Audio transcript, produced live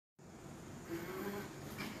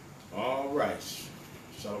Christ.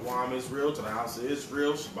 Shalom Israel, to the house of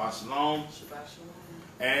Israel. Shabbat Shalom. Shabbat Shalom.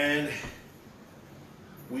 And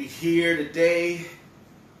we here today.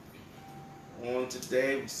 We're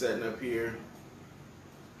setting up here.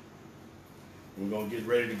 We're going to get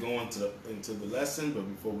ready to go into the lesson, but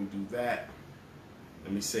before we do that,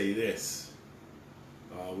 let me say this.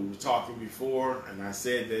 We were talking before, and I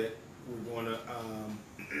said that we're going to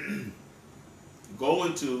go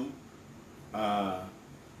into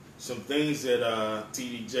some things that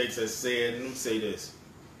T.D.jakes has said. And let me say this.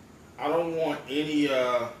 I don't want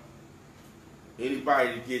anybody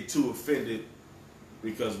to get too offended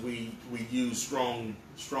because we use strong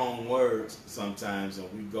words sometimes, and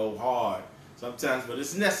we go hard sometimes, but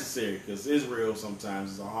it's necessary because Israel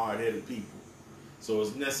sometimes is a hard-headed people. So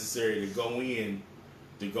it's necessary to go in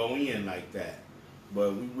like that.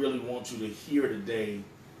 But we really want you to hear today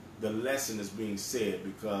the lesson that's being said,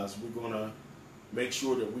 because we're going to make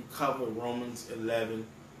sure that we cover Romans 11,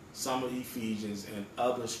 some of Ephesians, and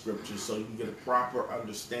other scriptures so you can get a proper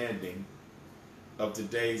understanding of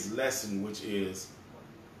today's lesson, which is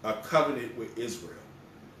a covenant with Israel.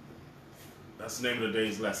 That's the name of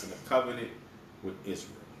today's lesson, a covenant with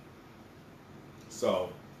Israel.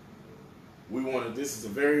 So this is a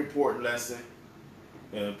very important lesson,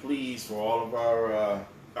 and please, for all of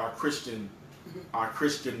our Christian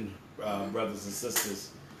brothers and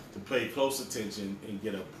sisters, to pay close attention and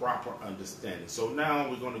get a proper understanding. So now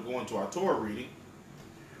we're going to go into our Torah reading,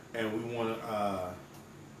 and we want to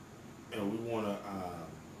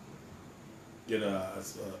get a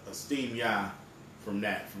esteem Yah from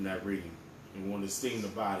that reading. We want to esteem the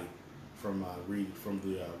body from reading from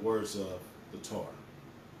the words of the Torah.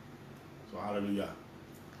 So hallelujah.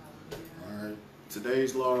 All right.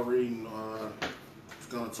 Today's law reading is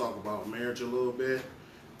going to talk about marriage a little bit,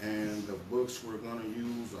 and the books we're going to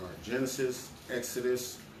use are Genesis,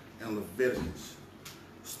 Exodus, and Leviticus,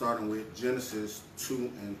 starting with Genesis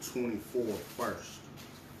 2 and 24 first.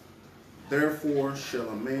 Therefore shall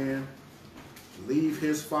a man leave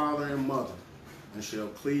his father and mother, and shall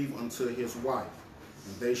cleave unto his wife,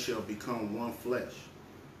 and they shall become one flesh.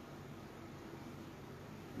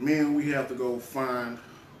 Men, we have to go find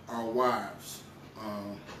our wives.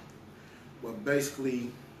 But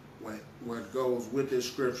basically, what goes with this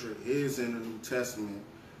scripture is in the New Testament,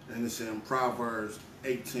 and it's in Proverbs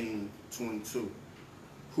 18:22.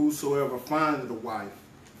 Whosoever findeth a wife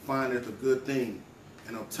findeth a good thing,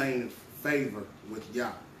 and obtaineth favor with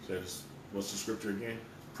Yah. What's the scripture again?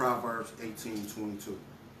 Proverbs 18:22.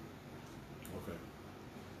 Okay.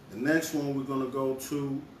 The next one we're going to go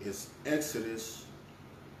to is Exodus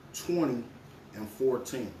 20 and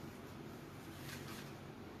 14.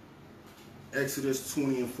 Exodus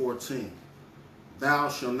 20 and 14. Thou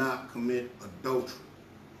shalt not commit adultery.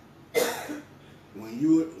 When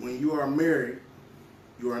you are married,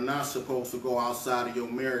 you are not supposed to go outside of your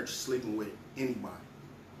marriage sleeping with anybody.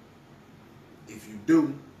 If you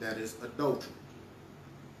do, that is adultery.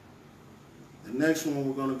 The next one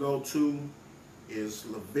we're going to go to is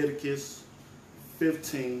Leviticus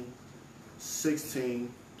 15,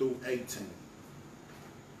 16 through 18.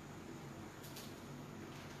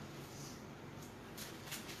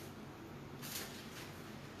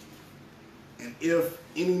 And if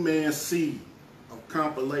any man's seed of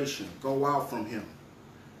compilation go out from him,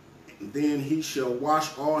 then he shall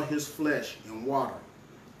wash all his flesh in water,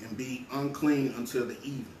 and be unclean until the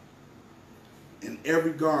evening. And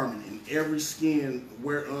every garment and every skin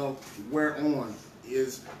whereon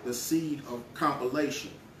is the seed of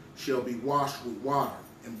compilation shall be washed with water,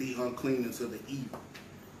 and be unclean until the evening.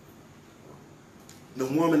 The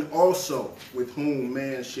woman also with whom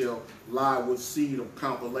man shall lie with seed of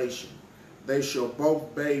compilation, they shall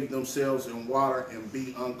both bathe themselves in water and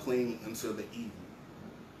be unclean until the evening.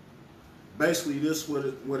 Basically, this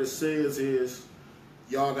what it says is,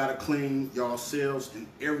 y'all got to clean yourselves and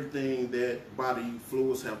everything that body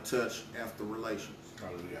fluids have touched after relations.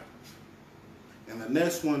 Hallelujah. And the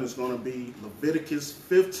next one is going to be Leviticus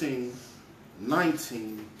 15,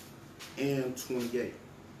 19, and 28.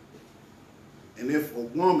 And if a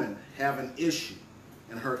woman have an issue,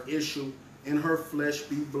 and her issue in her flesh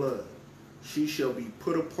be blood, she shall be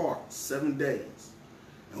put apart 7 days,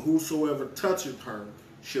 and whosoever toucheth her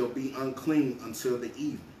shall be unclean until the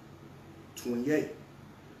evening. 28.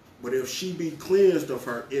 But if she be cleansed of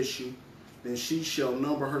her issue, then she shall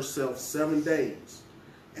number herself 7 days,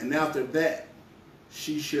 and after that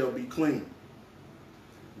she shall be clean.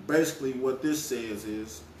 Basically what this says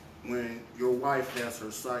is, when your wife has her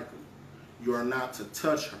cycle, you are not to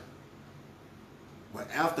touch her. But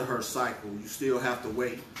after her cycle, you still have to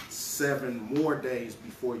wait 7 more days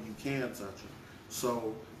before you can touch her.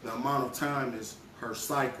 So the amount of time is her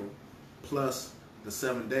cycle plus the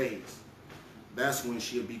 7 days. That's when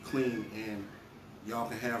she'll be clean and y'all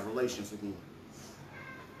can have relations again.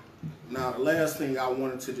 Now, the last thing I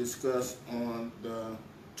wanted to discuss on the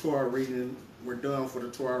Torah reading, we're done for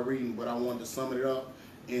the Torah reading, but I wanted to sum it up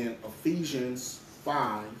in Ephesians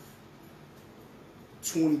 5,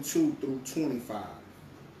 22 through 25.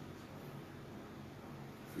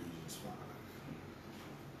 Ephesians 5.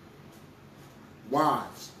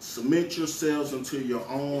 Wives, submit yourselves unto your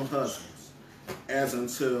own husbands, as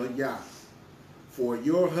unto Yah. For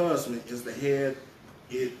your husband is the head,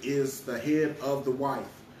 it is the head of the wife,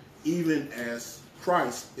 even as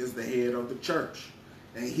Christ is the head of the church,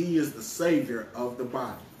 and he is the Savior of the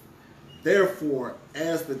body. Therefore,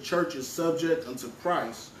 as the church is subject unto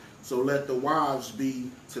Christ, so let the wives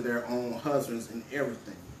be to their own husbands in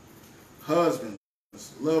everything. Husbands,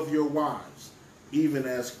 love your wives, even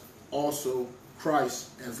as also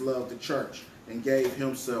Christ has loved the church and gave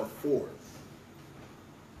himself for it.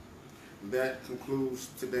 That concludes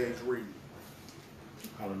today's reading.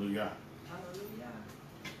 Hallelujah. Hallelujah.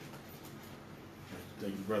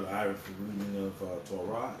 Thank you, Brother Ivan, for reading of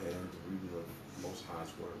Torah and the reading of Most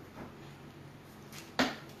High's Word.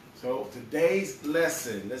 So today's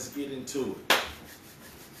lesson, let's get into it.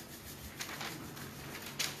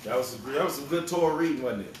 That was some good Torah reading,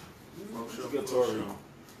 wasn't it? It was a good Torah reading.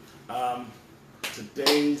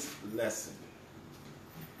 Today's lesson.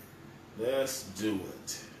 Let's do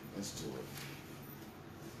it. Let's do it.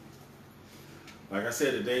 Like I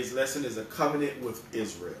said, today's lesson is a covenant with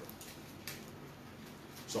Israel.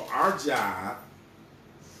 So our job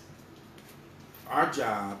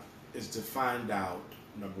is to find out,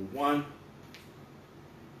 number one,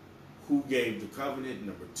 who gave the covenant,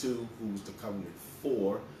 number two, who's the covenant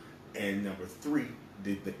for, and number three,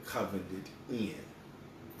 did the covenant end?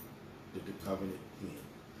 Did the covenant end?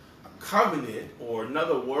 A covenant, or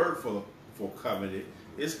another word for covenant,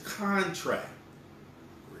 is contract.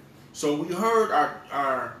 So we heard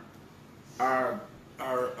our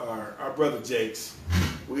brother Jakes.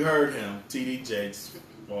 We heard him, T.D.jakes,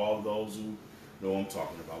 for all those who know what I'm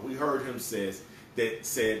talking about. We heard him said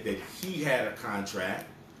that he had a contract,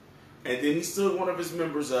 and then he stood one of his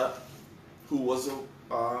members up, who was a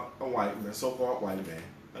white man, so-called white man,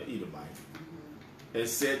 an Edomite, and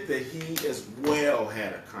said that he as well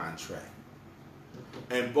had a contract.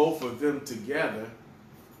 And both of them together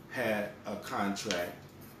had a contract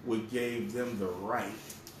which gave them the right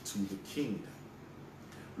to the kingdom.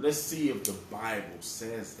 Let's see if the Bible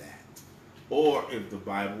says that, or if the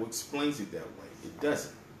Bible explains it that way. It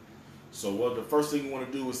doesn't. So well, the first thing you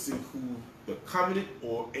want to do is see who the covenant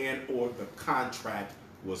or the contract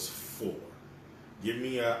was for. Give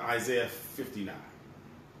me Isaiah 59.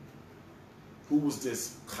 Who was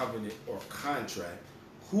this covenant or contract?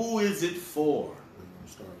 Who is it for?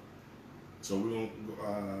 So we're going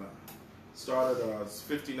to start at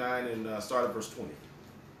 59 and start at verse 20.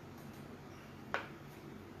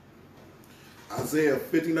 Isaiah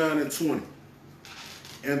 59 and 20.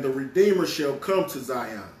 And the Redeemer shall come to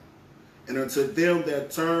Zion, and unto them that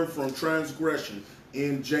turn from transgression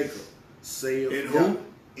in Jacob, saith In Yah. who?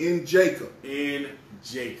 In Jacob. In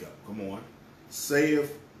Jacob. Come on.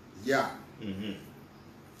 Saith Yah.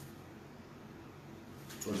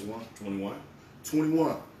 21. 21.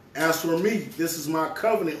 21. As for me, this is my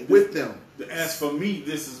covenant with them. As for me,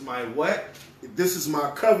 this is my what? This is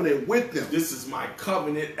my covenant with them. This is my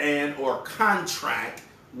covenant and or contract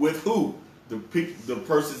with who? The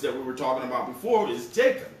persons that we were talking about before is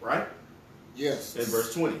Jacob, right? Yes. In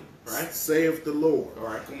verse 20, right? Saith the Lord. All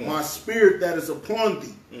right, come on. My spirit that is upon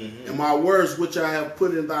thee, and my words which I have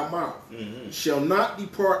put in thy mouth, shall not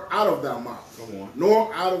depart out of thy mouth, Come on.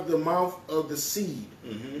 nor out of the mouth of the seed,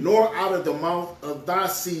 nor out of the mouth of thy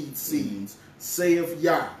seeds, saith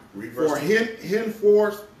Yah, Read verse for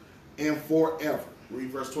henceforth and forever. Read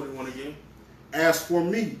verse 21 again. As for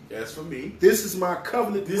me, This is my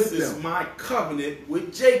covenant with them, is my covenant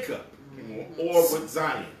with Jacob, or with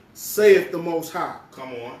Zion. saith the Most High.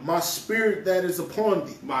 Come on. My spirit that is upon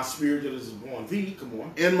thee, My spirit that is upon thee. Come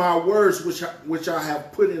on. and my words which I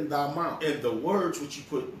have put in thy mouth. And the words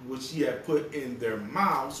which ye have put in their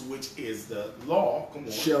mouths, which is the law. Come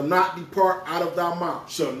on. Shall not depart out of thy mouth.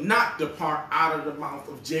 Shall not depart out of the mouth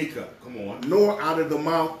of Jacob. Come on. Nor out of the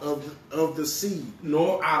mouth of the seed.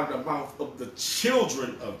 Nor out of the mouth of the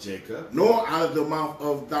children of Jacob. Nor out of the mouth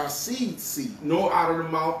of thy seed. Nor out of the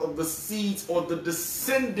mouth of the seeds or the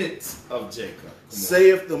descendants of Jacob.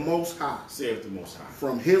 Saith the Most High. Saith the Most High.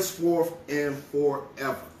 From henceforth and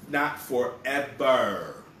forever. Not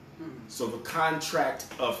forever. So the contract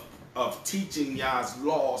of teaching Yah's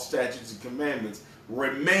law, statutes, and commandments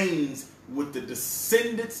remains with the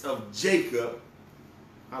descendants of Jacob.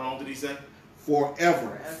 How long did he say?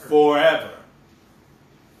 Forever. Forever.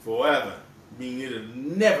 Forever. Meaning it'll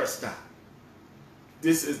never stop.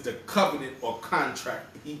 This is the covenant or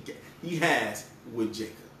contract he has with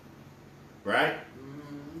Jacob. Right?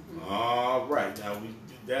 Mm-hmm. All right. Now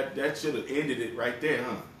that should have ended it right there,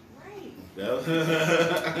 huh? Right.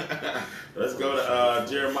 Let's go to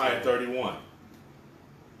Jeremiah 31.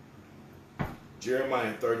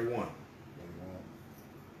 Jeremiah 31.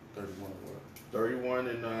 31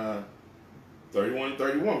 and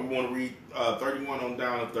 31. We want to read 31 on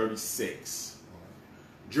down to 36.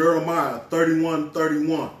 Jeremiah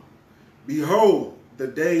 31:31. Behold, the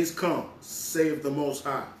days come, saith the Most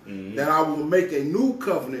High, that I will make a new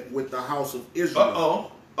covenant with the house of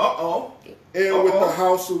Israel. And with the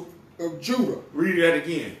house of Judah. Read that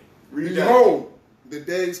again. Behold, the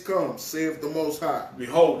days come, saith the Most High.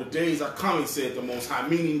 Behold, the days are coming, saith the Most High.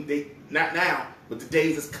 Meaning they not now, but the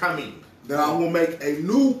days is coming. That I will make a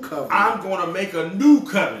new covenant. I'm going to make a new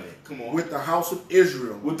covenant. Come on. With the house of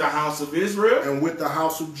Israel. With the house of Israel. And with the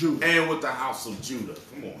house of Judah. And with the house of Judah.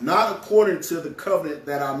 Come on. Not according to the covenant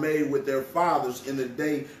that I made with their fathers in the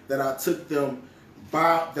day that I took them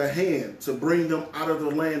by the hand to bring them out of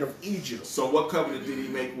the land of Egypt. So what covenant did he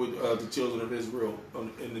make with the children of Israel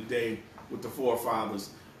in the day with the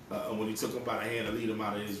forefathers when he took them by the hand to lead them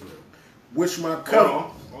out of Israel? Which my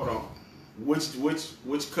covenant. Hold on.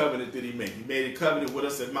 Which covenant did he make? He made a covenant with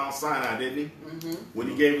us at Mount Sinai, didn't he? Mm-hmm. When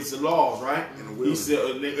he gave us the laws, right? He said,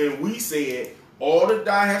 and we said, all that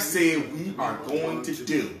I have said we are going to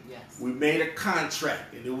do. Yes. We made a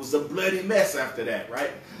contract, and it was a bloody mess after that, right?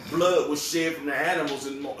 Blood was shed from the animals,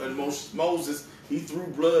 and Moses, he threw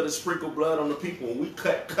blood and sprinkled blood on the people, and we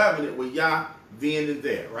cut covenant with Yah then and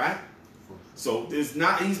there, right? So he's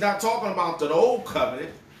not talking about the old covenant.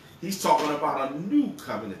 He's talking about a new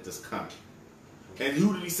covenant that's coming. And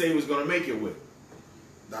who did he say he was going to make it with?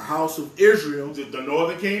 The house of Israel. The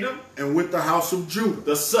northern kingdom. And with the house of Judah.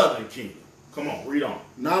 The southern kingdom. Come on, read on.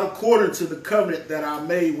 Not according to the covenant that I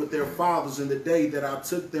made with their fathers in the day that I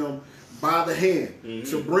took them by the hand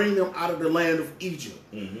to bring them out of the land of Egypt,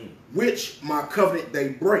 which my covenant they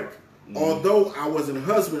break, although I was an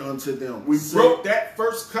husband unto them. We broke that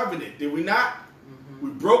first covenant, did we not? We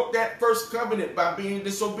broke that first covenant by being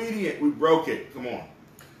disobedient. We broke it. Come on.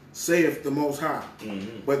 Saith the Most High.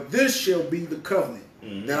 But this shall be the covenant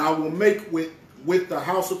that I will make with the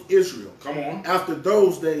house of Israel. Come on. After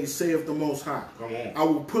those days, saith the Most High. Come on. I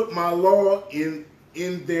will put my law in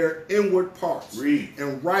their inward parts. Read.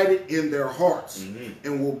 And write it in their hearts.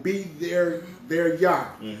 And will be their Yah.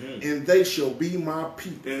 And they shall be my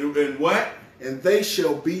people. And what? And they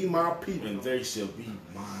shall be my people. And they shall be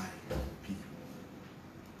my people.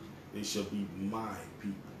 They shall be my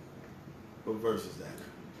people. What verse is that?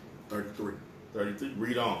 33. 33.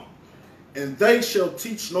 Read on. And they shall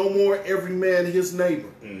teach no more every man his neighbor,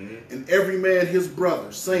 and every man his brother,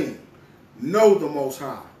 saying, Know the Most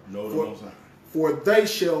High. Know the Most High. For they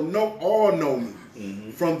shall all know me,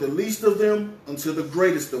 from the least of them unto the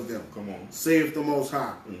greatest of them. Come on. Saith the Most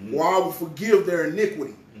High. For I will forgive their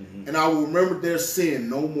iniquity, and I will remember their sin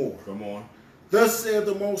no more. Come on. Thus saith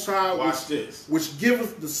the Most High, which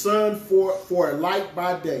giveth the sun for a light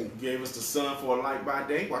by day. He gave us the sun for a light by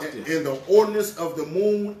day. Watch this. And the ordinance of the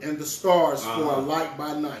moon and the stars for a light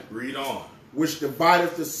by night. Read on. Which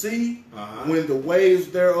divideth the sea when the waves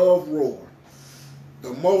thereof roar.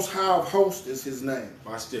 The Most High of hosts is his name.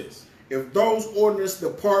 Watch this. If those ordinances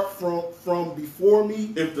depart from before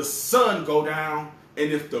me. If the sun go down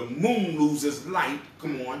and if the moon loses light.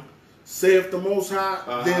 Come on. Saith the Most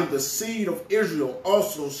High, then the seed of Israel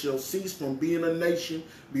also shall cease from being a nation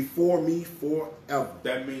before me forever.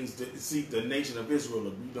 That means the nation of Israel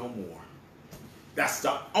will be no more. That's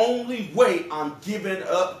the only way I'm giving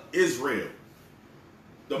up Israel.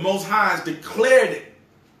 The Most High has declared it.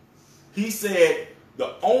 He said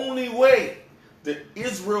the only way that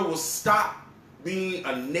Israel will stop being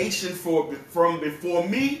a nation from before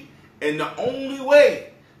me, and the only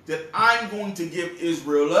way that I'm going to give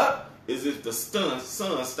Israel up is if the sun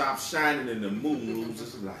stops shining and the moon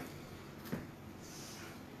loses light.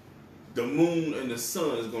 The moon and the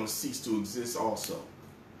sun is going to cease to exist also.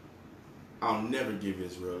 I'll never give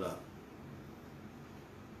Israel up.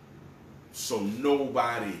 So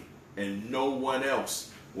nobody and no one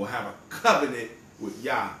else will have a covenant with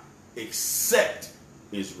Yah except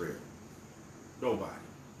Israel. Nobody.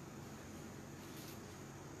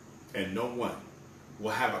 And no one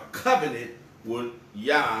will have a covenant with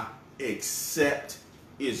Yah except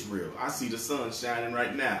Israel. I see the sun shining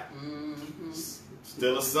right now.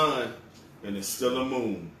 Still a sun and it's still a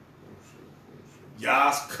moon.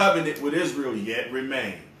 Yah's covenant with Israel yet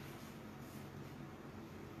remain.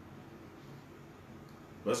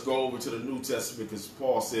 Let's go over to the New Testament because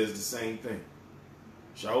Paul says the same thing.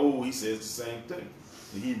 Shaul, he says the same thing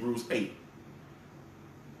in Hebrews 8.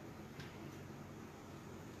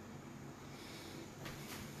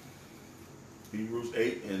 Hebrews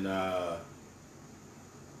 8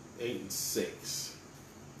 and 6.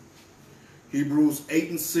 Hebrews 8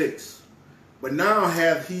 and 6. But now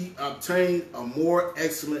hath he obtained a more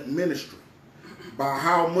excellent ministry, by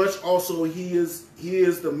how much also he is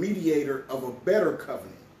the mediator of a better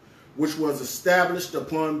covenant, which was established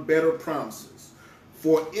upon better promises.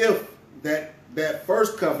 For if that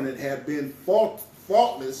first covenant had been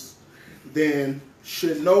faultless, then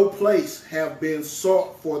should no place have been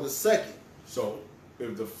sought for the second. So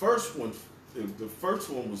if the first one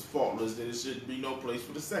was faultless, then it should be no place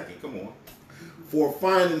for the second. Come on. For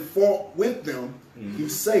finding fault with them, he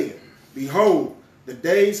saith, Behold, the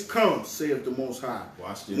days come, saith the Most High,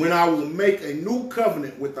 when I will make a new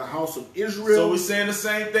covenant with the house of Israel. So we're saying the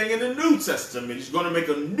same thing in the New Testament. He's going to make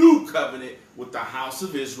a new covenant with the house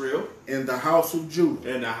of Israel. And the house of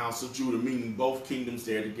Judah. And the house of Judah, meaning both kingdoms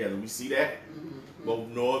there together. We see that? Both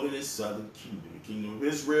northern and southern kingdom. The kingdom of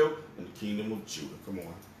Israel and the kingdom of Judah. Come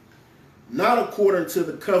on. Not according to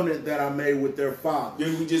the covenant that I made with their fathers.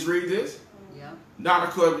 Didn't we just read this? Yeah. Not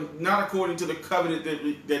according to the covenant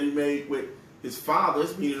that he made with his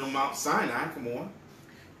fathers, meaning on Mount Sinai. Come on.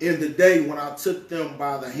 In the day when I took them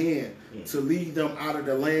by the hand to lead them out of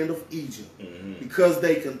the land of Egypt, because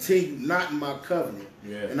they continued not in my covenant,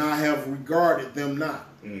 and I have regarded them not,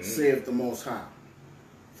 saith the Most High.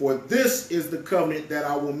 For this is the covenant that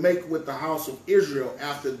I will make with the house of Israel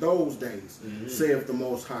after those days, saith the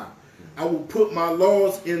Most High. I will put my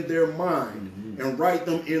laws in their mind and write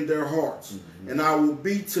them in their hearts, and I will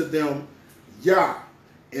be to them Yah,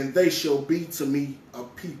 and they shall be to me a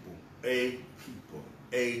people. A people.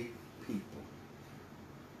 A people.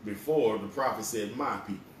 Before, the prophet said, my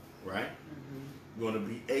people, right? Going to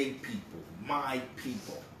be a people. My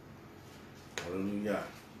people. Hallelujah.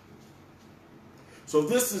 So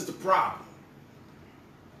this is the problem.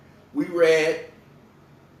 We read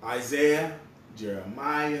Isaiah,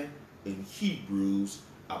 Jeremiah, and Hebrews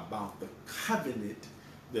about the covenant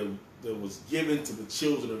that was given to the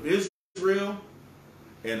children of Israel,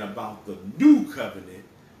 and about the new covenant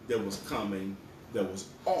that was coming, that was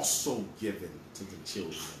also given to the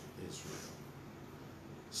children of Israel.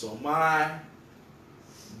 So my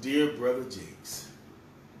dear brother Jakes,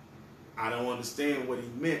 I don't understand what he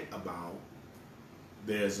meant about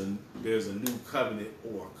there's a new covenant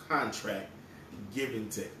or a contract given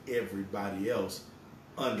to everybody else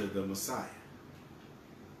under the Messiah.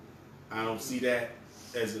 I don't see that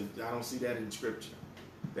in Scripture.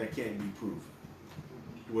 That can't be proven.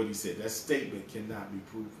 What he said, that statement cannot be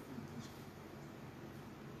proven.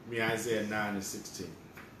 I mean, Isaiah 9 and 16.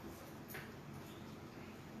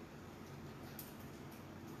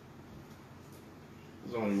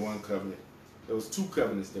 There's only one covenant. There was two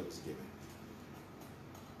covenants that was given.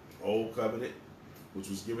 Old covenant, which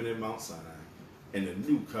was given in Mount Sinai, and the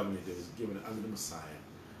new covenant that was given under the Messiah.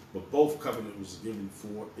 But both covenants was given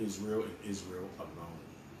for Israel and Israel alone.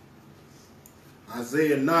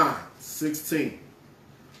 Isaiah 9, 16.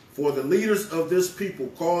 For the leaders of this people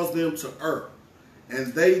cause them to err,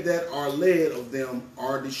 and they that are led of them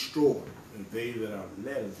are destroyed. And they that are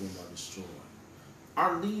led of them are destroyed.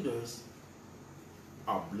 Our leaders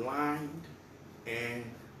are blind and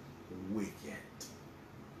wicked.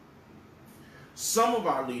 Some of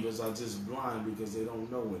our leaders are just blind because they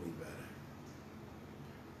don't know any better.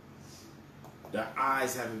 Their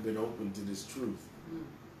eyes haven't been opened to this truth.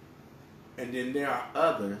 And then there are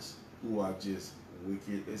others who are just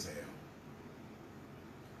wicked as hell.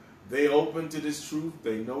 They open to this truth,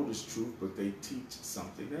 they know this truth, but they teach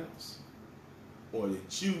something else. Or they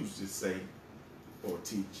choose to say or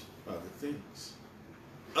teach other things,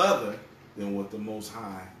 other than what the Most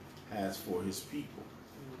High has for his people.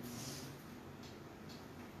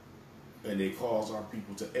 And they cause our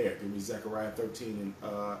people to err. Give me Zechariah 13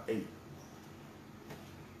 and 8.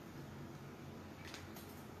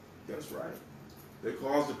 That's right. They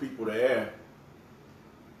cause the people to err.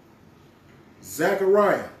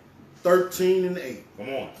 Zechariah 13 and 8. Come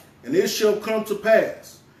on. And it shall come to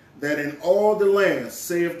pass that in all the land,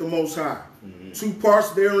 saith the Most High, two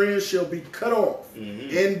parts therein shall be cut off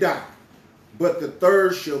and die, but the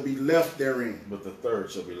third shall be left therein. But the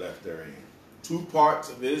third shall be left therein. Two parts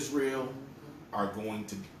of Israel are going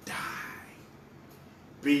to die,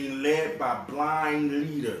 being led by blind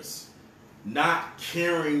leaders, not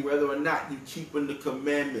caring whether or not you keeping the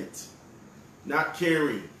commandments, not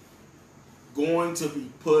caring. going to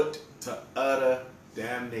be put to utter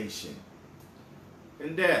damnation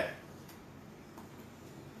and death.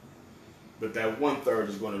 But that 1/3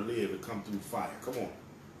 is going to live and come through fire. Come on.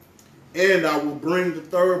 And I will bring the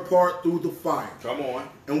third part through the fire. Come on.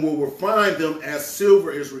 And will refine them as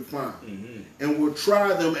silver is refined. Mm-hmm. And will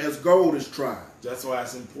try them as gold is tried. That's why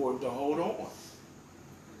it's important to hold on.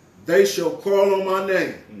 They shall call on my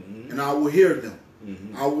name, mm-hmm. and I will hear them.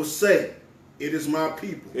 Mm-hmm. I will say, it is my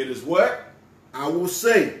people. It is what? I will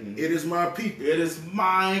say, mm-hmm. it is my people. It is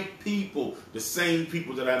my people. The same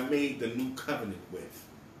people that I made the new covenant with.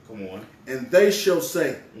 Come on. And they shall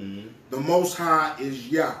say, mm-hmm. the Most High is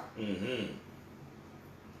Yah. Mm-hmm.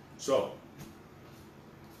 So,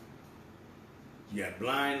 you got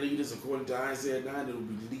blind leaders, according to Isaiah 9, that will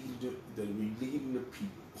be leading the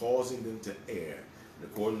people, causing them to err.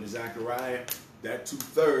 And according to Zechariah, that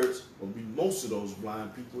 2/3 will be most of those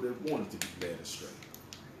blind people that wanted to be led astray.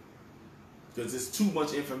 Because there's too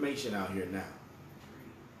much information out here now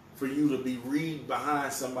for you to be reading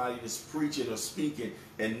behind somebody that's preaching or speaking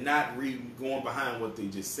and not going behind what they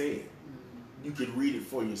just said. You can read it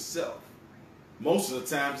for yourself. Most of the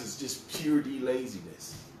times it's just pure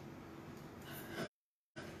laziness.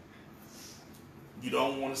 You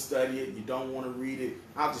don't want to study it. You don't want to read it.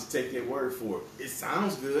 I'll just take their word for it. It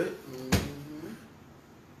sounds good. Mm-hmm.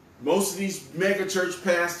 Most of these mega church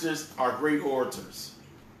pastors are great orators.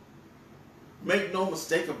 Make no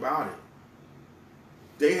mistake about it.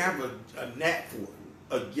 They have a knack for it,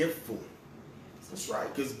 a gift for it. That's right,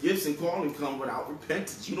 because gifts and calling come without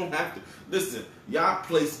repentance. You don't have to. Listen, y'all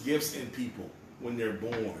place gifts in people when they're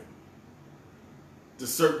born. The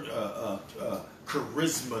certain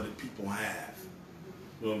charisma that people have.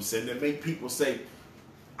 You know what I'm saying? That make people say,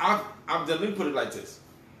 let me put it like this.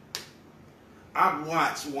 I've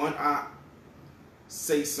watched one eye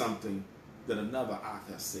say something that another eye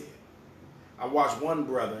has said. I watched one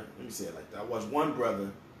brother, let me say it like that. I watched one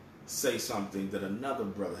brother say something that another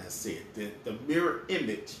brother has said. The mirror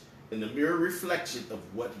image and the mirror reflection of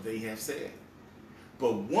what they have said.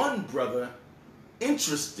 But one brother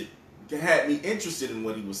had me interested in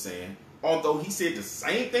what he was saying, although he said the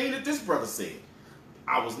same thing that this brother said.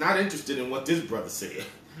 I was not interested in what this brother said.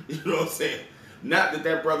 You know what I'm saying? Not that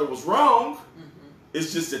that brother was wrong. Mm-hmm.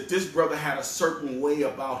 It's just that this brother had a certain way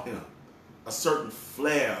about him. A certain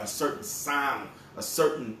flair, a certain sound, a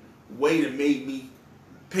certain way that made me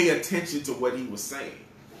pay attention to what he was saying.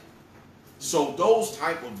 So those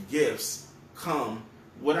type of gifts come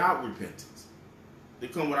without repentance. They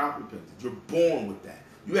come without repentance. You're born with that.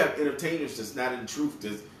 You have entertainers that's not in truth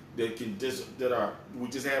we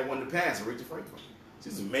just had one in the past, Aretha Franklin.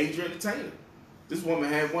 She's a major entertainer. This woman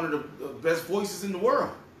had one of the best voices in the world.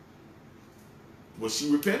 Was she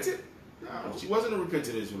repentant? No, she wasn't a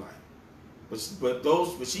repentant Israelite.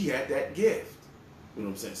 But she had that gift. You know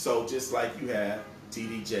what I'm saying? So just like you have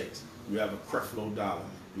T.D.jakes, you have a Creflo Dollar,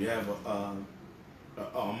 you have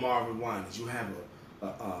a Marvin Winans, you have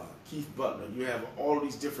a Keith Butler, you have all of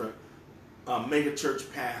these different mega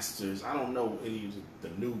church pastors. I don't know any of the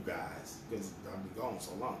new guys because I've been gone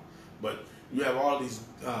so long. But you have all these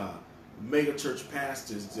mega church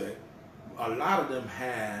pastors that a lot of them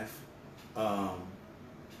have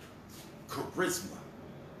charisma.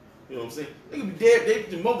 You know what I'm saying? They can be dead.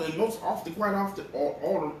 They most often, quite often,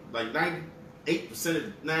 all like 98%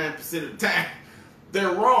 of 9% of the time,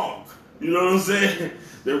 they're wrong. You know what I'm saying?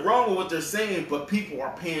 They're wrong with what they're saying, but people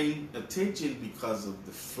are paying attention because of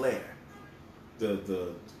the flair.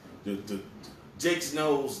 The Jakes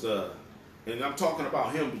knows and I'm talking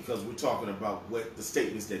about him because we're talking about what the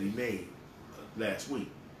statements that he made last week.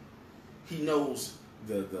 He knows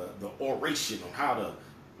the oration on how to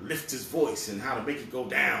lift his voice and how to make it go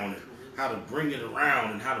down and how to bring it around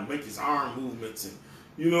and how to make his arm movements, and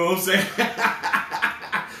you know what I'm saying?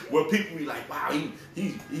 Where people be like, wow,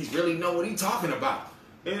 he's really know what he's talking about.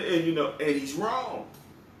 And you know, and he's wrong.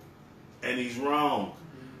 And he's wrong.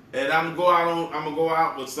 And I'm gonna go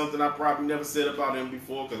out with something I probably never said about him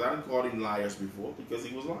before, because I didn't call him liars before because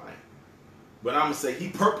he was lying. But I'm gonna say he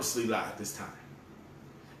purposely lied this time.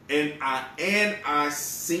 And I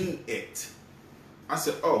seen it. I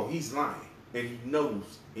said, oh, he's lying. And he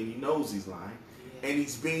knows he's lying. Yeah. And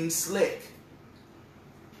he's being slick.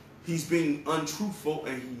 He's being untruthful,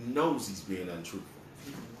 and he knows he's being untruthful.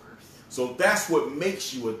 So that's what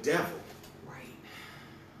makes you a devil. Right.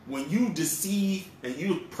 When you deceive and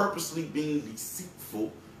you're purposely being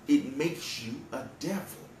deceitful, it makes you a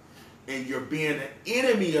devil. And you're being an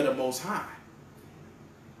enemy of the Most High.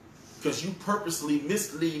 Because you purposely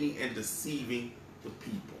misleading and deceiving the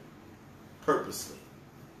people. Purposely.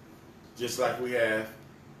 Just like we have,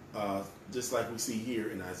 just like we see here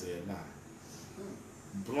in Isaiah 9.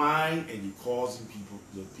 Blind, and you're causing people,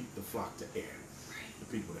 the flock to err. The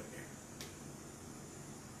people to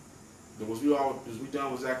err. Was we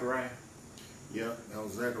done with Zechariah? Yeah, that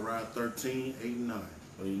was Zechariah 13, 8 and 9.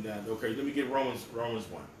 Okay, let me get Romans 1.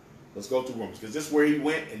 Let's go to Romans, because this is where he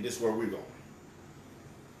went and this is where we're going.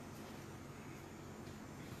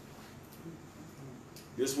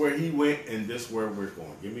 This is where he went and this is where we're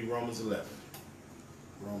going. Give me Romans 11.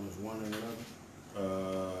 Romans 1 and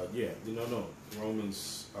 11? Yeah, no.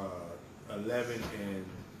 Romans 11 and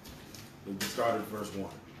we started verse 1.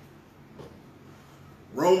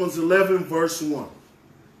 Romans 11 verse 1.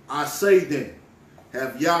 I say then,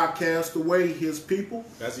 have Yah cast away his people?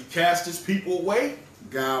 Has he cast his people away?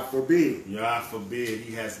 God forbid. God forbid.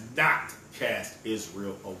 He has not cast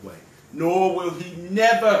Israel away. Nor will he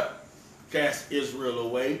never cast Israel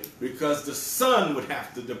away, because the sun would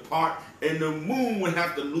have to depart and the moon would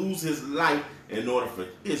have to lose his light in order for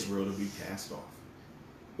Israel to be cast off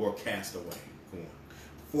or cast away. Come on.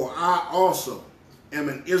 For I also am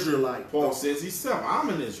an Israelite. Paul says himself, I'm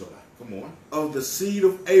an Israelite. Come on. Of the seed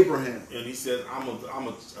of Abraham. And he says, I'm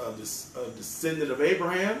a descendant of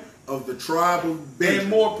Abraham. Of the tribe of Benjamin. And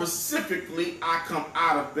more specifically, I come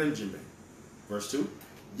out of Benjamin. Verse 2.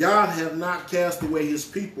 Yah have not cast away his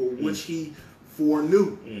people, which he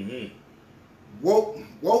foreknew.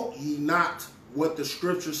 Wote ye not what the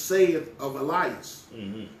scripture saith of Elias,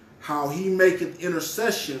 how he maketh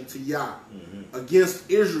intercession to Yah against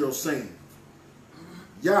Israel, saying,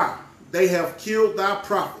 Yah, they have killed thy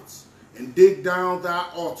prophets, and digged down thy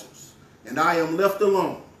altars, and I am left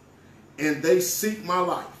alone, and they seek my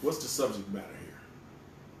life. What's the subject matter here?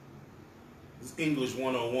 It's English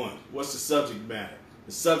 101. What's the subject matter?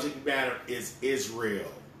 The subject matter is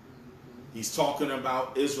Israel. He's talking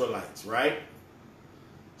about Israelites, right?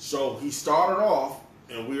 So he started off,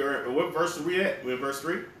 and what verse are we at? We're in verse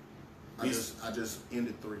 3? I just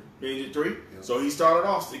ended 3. Ended 3? Yep. So he started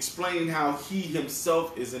off explaining how he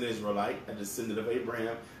himself is an Israelite, a descendant of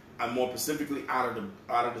Abraham, and more specifically out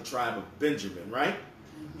of the tribe of Benjamin, right?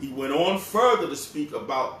 He went on further to speak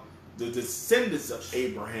about the descendants of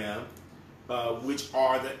Abraham, which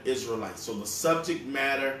are the Israelites. So the subject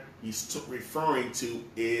matter he's referring to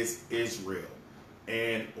is Israel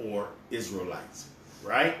and or Israelites,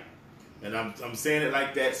 right? And I'm saying it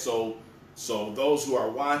like that so those who are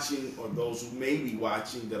watching or those who may be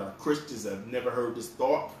watching that are Christians that have never heard this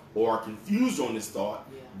thought or are confused on this thought,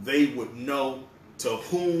 they would know to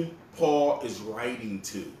whom Paul is writing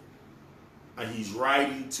to. And he's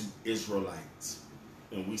writing to Israelites.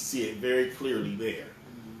 And we see it very clearly there.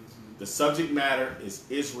 The subject matter is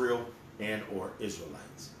Israel and or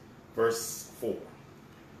Israelites. Verse 4.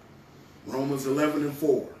 Romans 11 and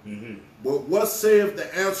 4. But what saith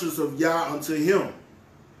the answers of Yah unto him?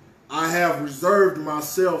 I have reserved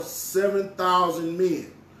myself 7,000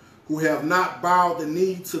 men who have not bowed the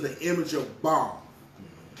knee to the image of Baal.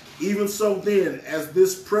 Even so then, as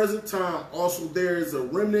this present time also there is a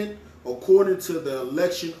remnant according to the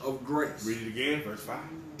election of grace. Read it again, verse 5.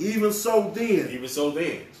 Even so then. Even so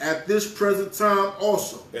then. At this present time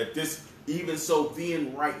also. Even so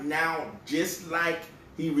then, right now, just like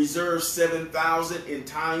he reserved 7,000 in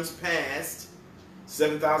times past,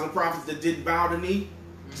 7,000 prophets that didn't bow the knee,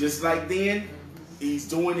 just like then, he's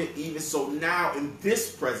doing it even so now in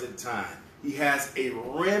this present time. He has a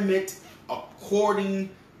remnant according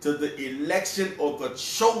to the election of the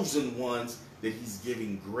chosen ones that he's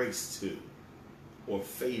giving grace to, or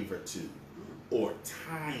favor to, or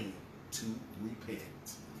time to repent.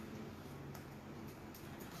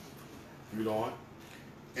 Read on.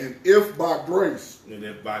 And if by grace,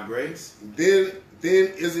 then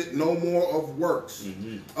is it no more of works.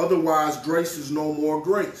 Otherwise, grace is no more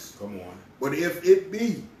grace. Come on. But if it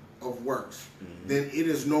be of works, then it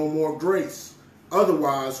is no more grace.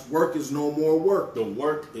 Otherwise, work is no more work. The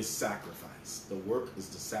work is sacrifice. The work is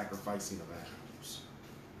the sacrificing of animals.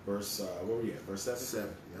 Verse, where were we at? Verse 7? 7.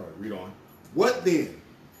 Yep. All right, read on. What then?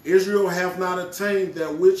 Israel hath not attained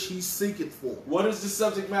that which he seeketh for. What is the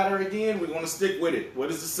subject matter again? We're going to stick with it. What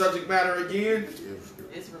is the subject matter again?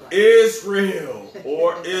 Israel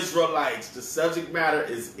or Israelites. The subject matter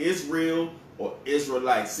is Israel or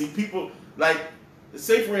Israelites. See, people, like,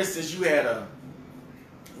 say for instance, you had a,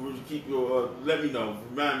 let me know,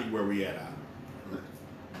 remind me where we at.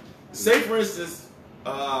 Say for instance,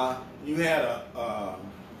 you had a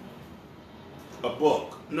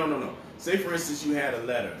book. No. Say for instance, you had a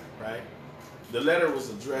letter, right? The letter was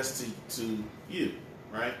addressed to you,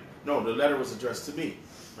 right? No, the letter was addressed to me,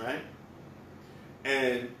 right?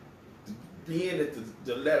 And being that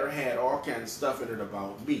the letter had all kinds of stuff in it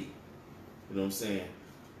about me, you know what I'm saying?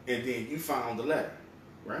 And then you found the letter,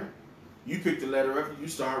 right? You pick the letter up and you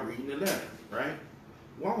start reading the letter, right?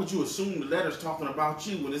 Why would you assume the letter's talking about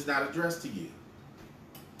you when it's not addressed to you?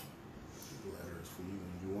 The letter is for you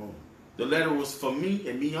and you only. The letter was for me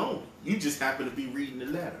and me only. You just happen to be reading the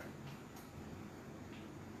letter.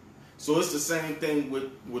 So it's the same thing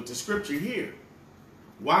with the scripture here.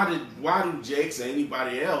 Why do Jakes or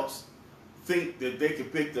anybody else think that they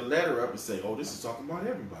could pick the letter up and say, oh, this is talking about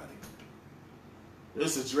everybody?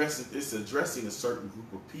 It's addressing a certain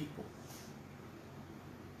group of people.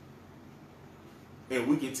 And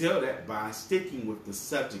we can tell that by sticking with the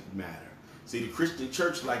subject matter. See, the Christian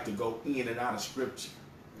church like to go in and out of scripture.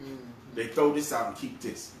 They throw this out and keep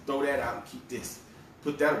this. Throw that out and keep this.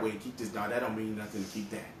 Put that away and keep this. No, that don't mean nothing to keep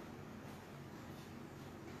that.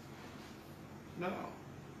 No.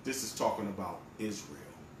 This is talking about Israel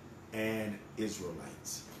and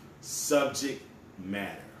Israelites. Subject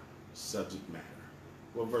matter. Subject matter.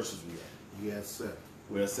 What verses we at? We at 7.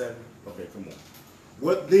 We're at 7? Okay, come on.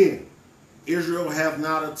 What then? Israel hath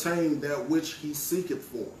not attained that which he seeketh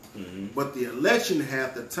for. But the election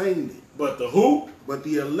hath attained it. But the who? But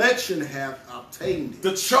the election hath obtained it.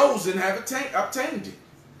 The chosen have obtained it.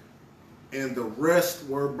 And the rest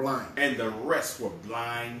were blind. And the rest were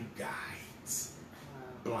blind guides.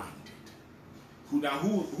 Blinded.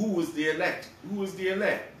 Who was the elect? Who was the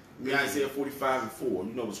elect? I mean, Isaiah 45 and 4.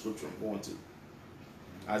 You know the scripture I'm going to.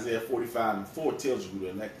 Isaiah 45 and 4 tells you who the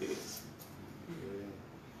elect is.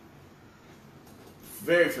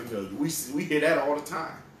 Very familiar. We hear that all the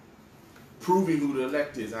time. Proving who the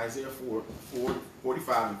elect is. Isaiah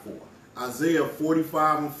 45 and 4. Isaiah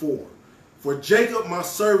 45 and 4. For Jacob my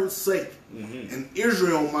servant's sake, and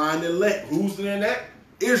Israel mine elect. Who's the elect?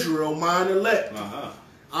 Israel mine elect.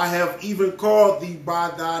 I have even called thee by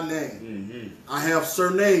thy name. I have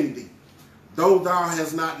surnamed thee, though thou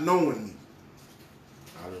hast not known me.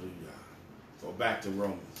 Hallelujah. Go back to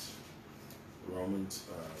Romans. Romans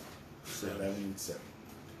 11 and 7.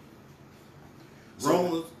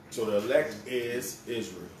 So the elect is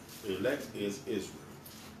Israel. The elect is Israel.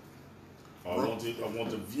 I want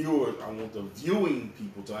the viewing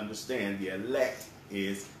people to understand the elect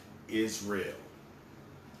is Israel.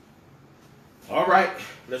 All right,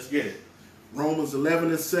 let's get it. Romans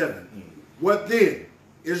 11 and 7. What then?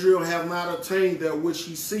 Israel have not attained that which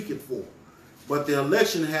he seeketh for, but the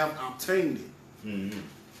election have obtained it.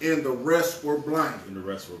 And the rest were blinded. And the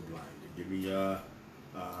rest were blinded. Give me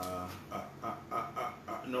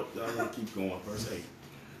nope, I want to keep going. Verse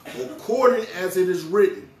 8. According as it is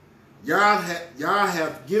written, Yah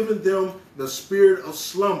hath given them the spirit of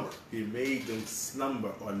slumber. He made them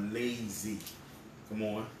slumber or lazy. Come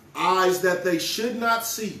on. Eyes that they should not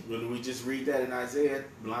see. When we just read that in Isaiah,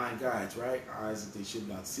 blind guides, right? Eyes that they should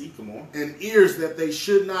not see. Come on. And ears that they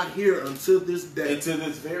should not hear until this day. Until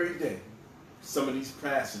this very day. Some of these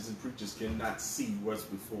pastors and preachers cannot see what's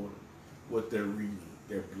before them, what they're reading.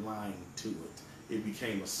 They're blind to it. It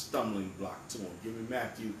became a stumbling block to them. Give me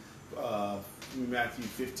Matthew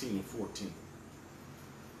 15 and 14.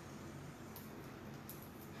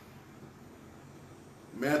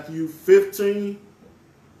 Matthew 15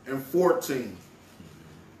 and 14.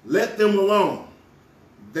 Let them alone,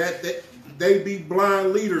 that they be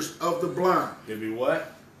blind leaders of the blind. They be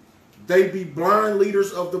what? They be blind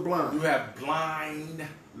leaders of the blind. You have blind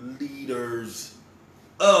leaders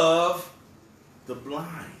of the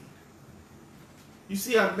blind. You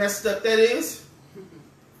see how messed up that is?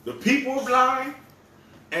 The people are blind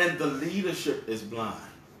and the leadership is blind.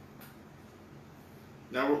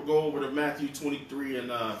 Now we'll go over to Matthew 23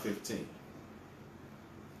 and 15.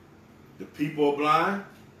 The people are blind,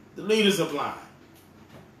 the leaders are blind.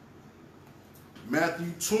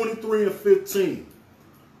 Matthew 23 and 15.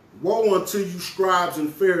 Woe unto you, scribes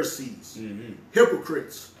and Pharisees,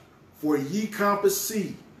 hypocrites, for ye compass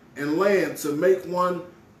sea and land to make one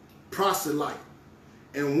proselyte.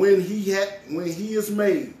 And when he is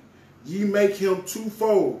made, ye make him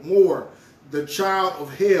twofold more the child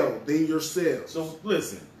of hell than yourselves. So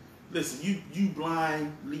listen, you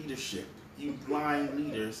blind leadership, you blind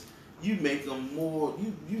leaders, you make them more,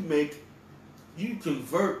 you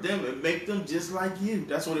convert them and make them just like you.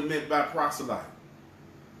 That's what it meant by proselyte.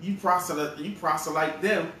 You proselyte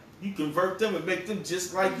them, you convert them and make them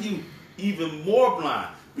just like you, even more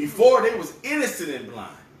blind. Before they was innocent and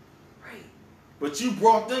blind. Right. But you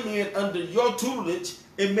brought them in under your tutelage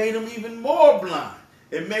and made them even more blind.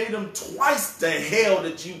 It made them twice the hell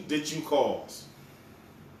that you caused.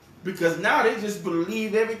 Because now they just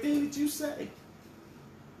believe everything that you say.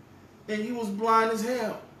 And you was blind as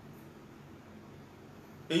hell.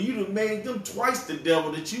 And you done made them twice the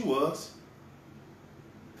devil that you was.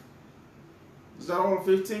 Is that all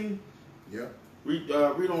 15? Yeah. Read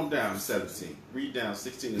on down to 17. Read down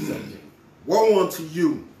 16 and 17. Woe unto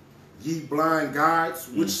you, ye blind guides,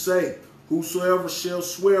 which say, whosoever shall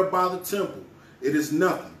swear by the temple, it is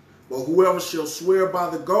nothing. But whoever shall swear by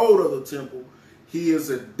the gold of the temple, he is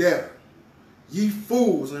a debtor. Ye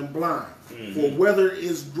fools and blind, for whether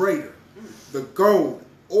is greater, the gold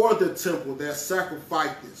or the temple that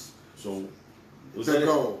sacrificed this? So, was the that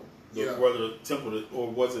gold. Whether the temple, or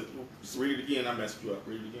was it? Read it again. I messed you up.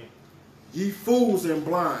 Read it again. Ye fools and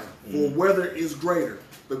blind, for whether is greater,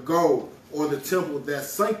 the gold or the temple that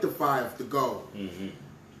sanctifieth the gold?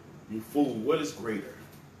 You fool! What is greater?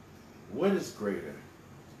 What is greater?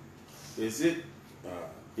 Is it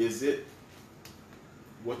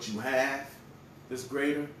what you have that's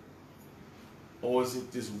greater, or is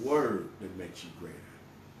it this word that makes you greater?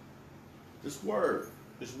 This word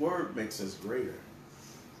makes us greater.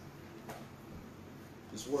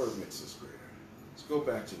 This word makes us greater. Let's go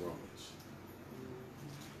back to Romans.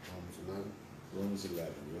 Romans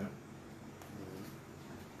 11, yeah.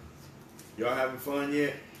 Y'all having fun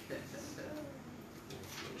yet?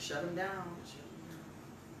 Shut them down.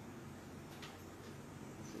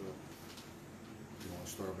 You want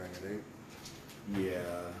to start back at 8?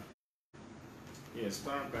 Yeah,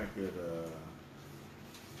 start back at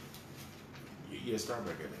start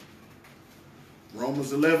back at 8.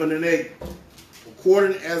 Romans 11 and 8.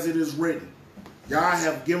 According as it is written, God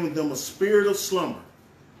hath given them a spirit of slumber,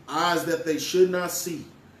 eyes that they should not see,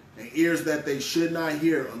 and ears that they should not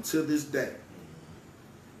hear until this day.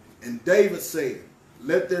 And David said,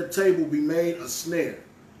 let their table be made a snare,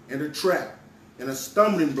 and a trap, and a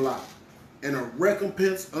stumbling block, and a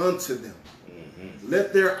recompense unto them.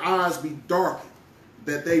 Let their eyes be darkened,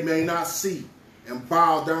 that they may not see, and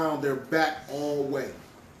bow down their back all way.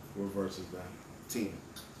 What verse is that? 10.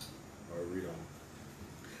 All right, read on.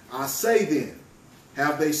 I say then,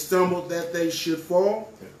 have they stumbled that they should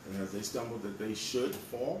fall? And have they stumbled that they should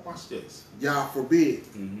fall? Watch this. Yah forbid.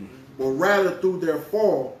 But rather through their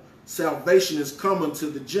fall, salvation is coming to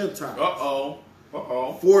the Gentiles.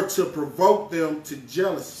 For to provoke them to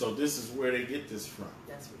jealousy. So this is where they get this from.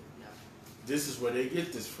 That's what, yeah. This is where they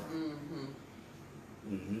get this from.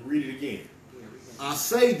 Read it again. I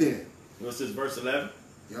say then. What's this, verse 11?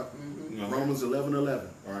 Yep. Romans 11:11.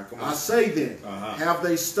 All right, come on. I say then, have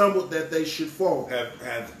they stumbled that they should fall?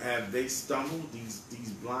 Have they stumbled, these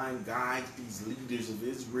blind guides, these leaders of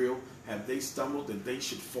Israel, have they stumbled that they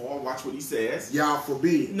should fall? Watch what he says. Yah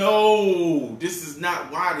forbid. No, this is not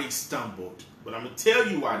why they stumbled. But I'm going to tell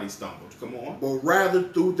you why they stumbled. Come on. But rather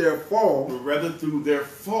through their fall,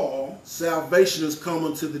 salvation is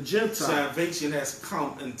coming to the Gentiles. Salvation has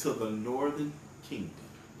come into the northern kingdom.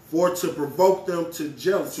 For to provoke them to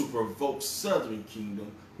jealousy. To provoke southern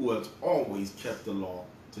kingdom, who has always kept the law,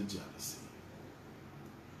 to jealousy.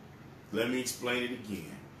 Let me explain it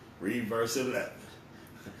again. Read verse 11.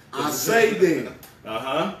 I say then,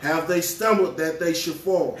 have they stumbled that they should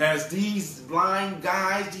fall? Has these blind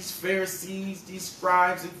guys, these Pharisees, these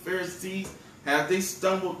scribes and Pharisees, have they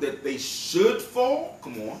stumbled that they should fall?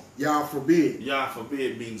 Come on. Yah forbid. Yah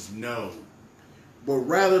forbid means no. But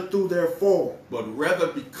rather through their fall. But rather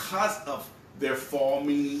because of their fall,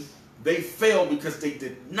 meaning they fell because they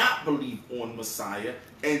did not believe on Messiah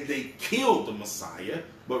and they killed the Messiah.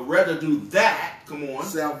 But rather do that, come on.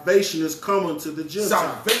 Salvation is coming to the Gentiles.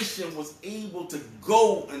 Salvation was able to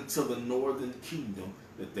go into the northern kingdom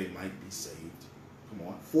that they might be saved. Come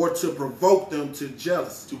on. For to provoke them to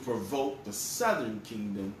jealousy. To provoke the southern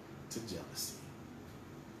kingdom to jealousy.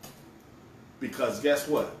 Because guess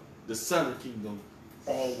what? The southern kingdom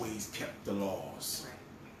always kept the laws. Right.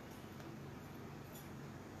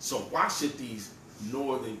 So why should these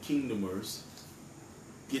northern kingdomers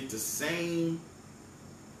get the same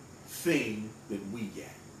thing that we get?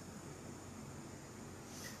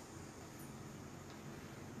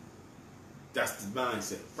 That's the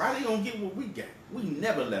mindset. Why they don't get what we got? We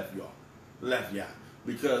never left y'all.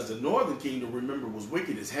 Because the northern kingdom, remember, was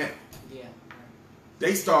wicked as hell. Yeah.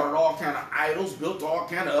 They started all kind of idols, built all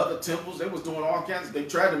kind of other temples. They was doing all kinds of, they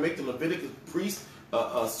tried to make the Leviticus priests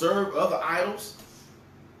serve other idols.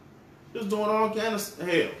 They was doing all kind of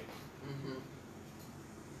hell.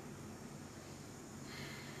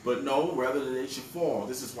 But no, rather than they should fall.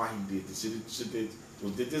 This is why he did this.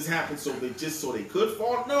 Did this happen so they could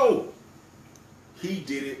fall? No. He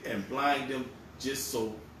did it and blind them just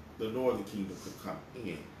so the northern kingdom could come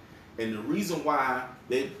in. And the reason why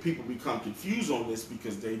people become confused on this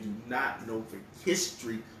because they do not know the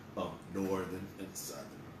history of northern and southern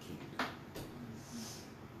kingdom.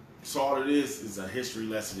 So all it is a history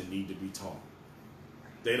lesson that needs to be taught.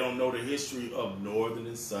 They don't know the history of northern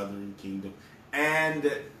and southern kingdom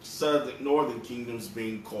and northern kingdoms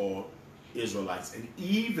being called Israelites, and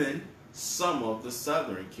even some of the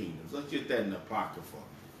southern kingdoms. Let's get that in the Apocrypha.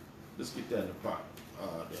 Let's get that in the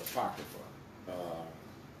Apocrypha.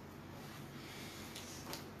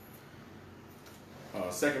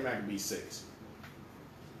 Second Maccabees 6.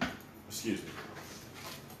 Excuse me.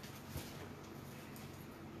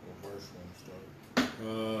 What verse one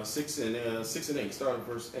start? 6 and 8. Start at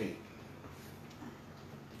verse 8.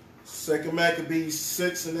 Second Maccabees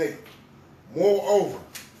 6 and 8. Moreover,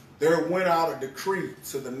 there went out a decree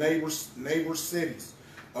to the neighbor cities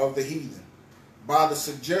of the heathen by the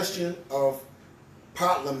suggestion of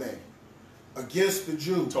Ptolemy against the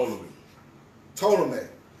Jews. Ptolemy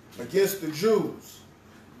against the Jews,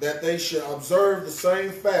 that they should observe the same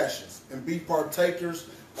fashions and be partakers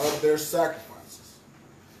of their sacrifices.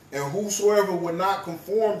 And whosoever would not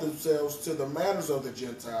conform themselves to the manners of the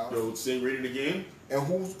Gentiles. Read it again. And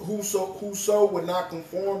whoso would not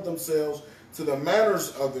conform themselves to the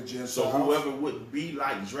manners of the Gentiles. So whoever would be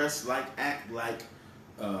like, dress like, act like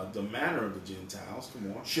the manner of the Gentiles,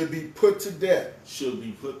 come on, should be put to death. Should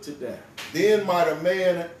be put to death. Then might a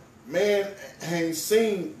man have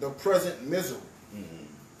seen the present misery. Mm-hmm.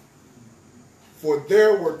 For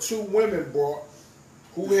there were 2 women brought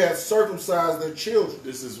who had circumcised their children.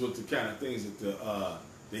 This is what the kind of things that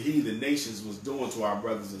the heathen nations was doing to our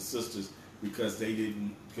brothers and sisters because they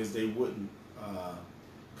wouldn't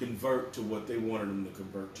convert to what they wanted them to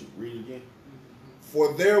convert to. Read again.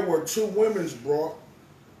 For there were 2 women brought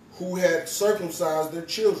who had circumcised their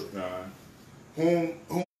children, whom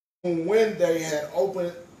when they had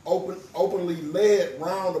openly led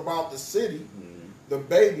round about the city, the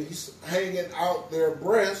babies hanging out their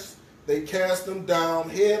breasts, they cast them down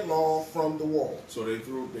headlong from the wall. So they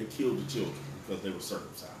killed the children because they were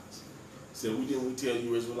circumcised. So we tell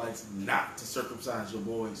you Israelites not to circumcise your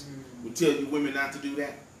boys. We tell you women not to do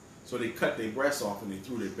that. So they cut their breasts off and they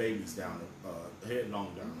threw their babies down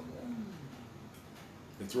headlong down the wall.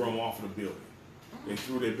 They threw them off of the building. They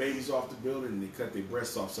threw their babies off the building and they cut their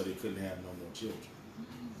breasts off so they couldn't have no more children.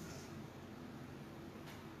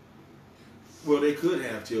 Well, they could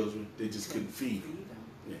have children, they just couldn't feed them.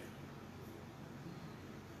 Yeah.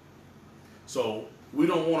 So we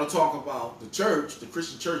don't want to talk about the church. The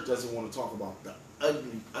Christian church doesn't want to talk about the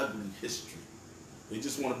ugly, ugly history. They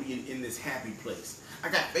just want to be in this happy place. I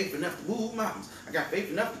got faith enough to move mountains. I got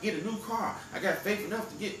faith enough to get a new car. I got faith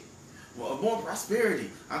enough to get more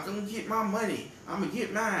prosperity. I'm going to get my money. I'm going to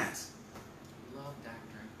get mine. Love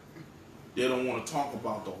doctrine. They don't want to talk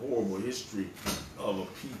about the horrible history of a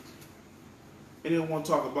people. And they don't want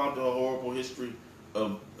to talk about the horrible history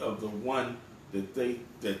of the one that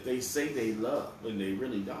they say they love, and they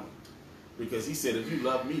really don't. Because he said, if you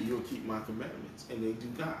love me, you'll keep my commandments. And they do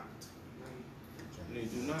not. And they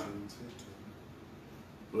do not.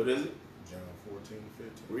 What is it? John 14,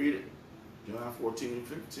 15. Read it. John 14 and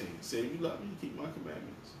 15. Say, if you love me, you keep my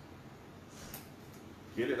commandments.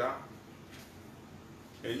 Get it out.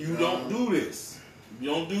 And you don't do this. If you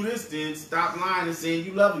don't do this, then stop lying and saying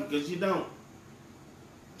you love him, because you don't.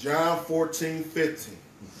 John 14, 15.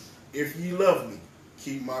 If ye love me,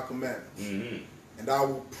 keep my commandments. Mm-hmm. And I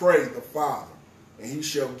will pray the Father, and he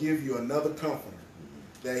shall give you another comforter,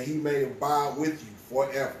 that he may abide with you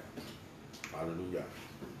forever. Hallelujah.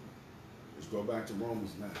 Let's go back to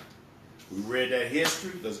Romans 9. We read that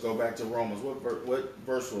history. Let's go back to Romans. What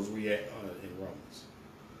verse was we at in Romans?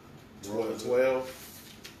 12?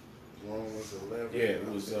 Romans 11. Yeah, it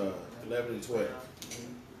was 11 and 12.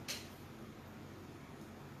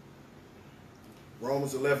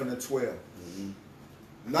 Romans 11 and 12. Mm-hmm.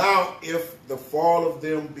 Now, if the fall of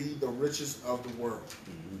them be the riches of the world,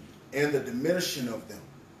 and the diminishing of them,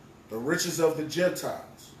 the riches of the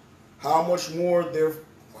Gentiles, how much more their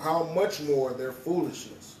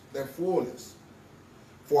foolishness, their fullness.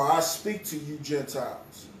 For I speak to you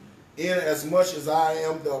Gentiles, inasmuch as I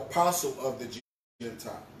am the apostle of the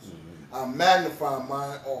Gentiles. I magnify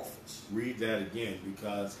my office. Read that again,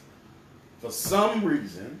 because for some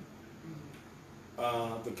reason,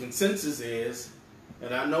 the consensus is,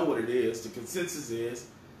 and I know what it is, the consensus is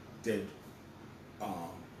that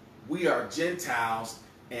we are Gentiles,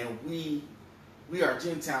 and we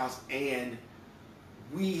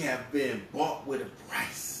have been bought with a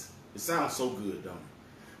price. It sounds so good, don't it?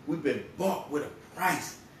 We've been bought with a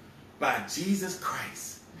price by Jesus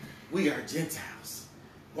Christ. We are Gentiles,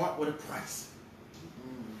 bought with a price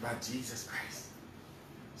by Jesus Christ.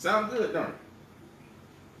 Sound good, don't it?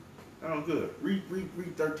 Sound good. Read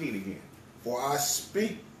 13 again. For I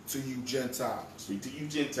speak to you Gentiles. Speak to you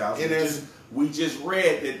Gentiles. We just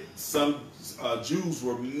read that some Jews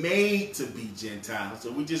were made to be Gentiles.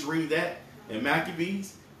 So we just read that and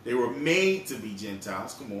Maccabees, they were made to be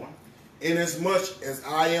Gentiles. Come on. Inasmuch as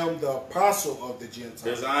I am the apostle of the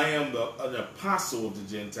Gentiles. As I am an apostle of the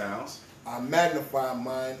Gentiles. I magnify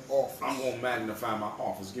mine office. I'm going to magnify my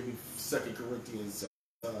office. Give me 2 Corinthians,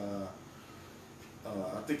 I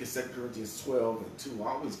think it's 2 Corinthians 12 and 2. I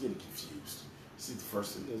always get it confused. See the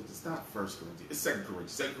first, it's not 1 Corinthians, it's 2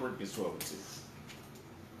 Corinthians. 2 Corinthians 12 and 2.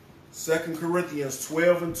 2 Corinthians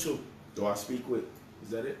 12 and 2. Do I speak with, is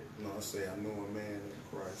that it? No, I say I know a man in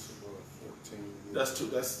Christ above 14 years. That's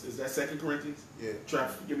two, is that 2 Corinthians? Yeah.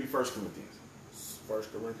 Give me 1 Corinthians. 1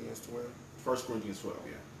 Corinthians 12? 1 Corinthians 12,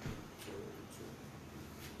 yeah.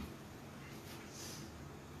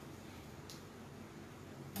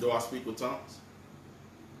 Do I speak with tongues?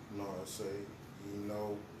 No, I say, you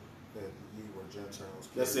know that ye were Gentiles.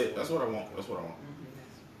 That's it. That's what I want. That's what I want.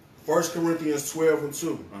 1 Corinthians 12 and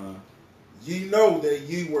 2. Ye know that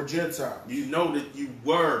ye were Gentiles. You know that you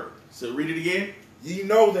were. So read it again. Ye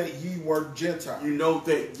know that ye were Gentiles. You know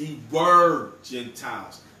that ye were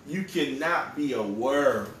Gentiles. You cannot be a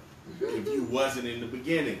word if you wasn't in the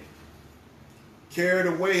beginning. Carried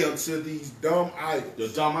away unto these dumb idols. The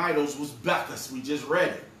dumb idols was Bacchus. We just read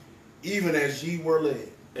it. Even as ye were led.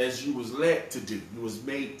 As you was led to do. You was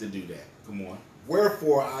made to do that. Come on.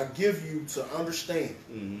 Wherefore I give you to understand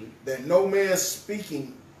that no man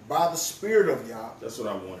speaking by the Spirit of Yah. That's what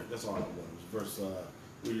I wanted. That's all I wanted. Verse,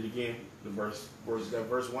 read it again. The verse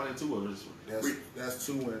 1 and 2 of this. That's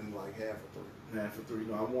 2 and like half of 3. Half of 3.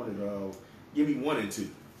 No, I wanted, give me 1 and 2.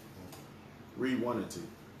 Read 1 and 2.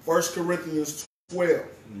 1 Corinthians 12,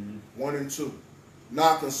 1 and 2.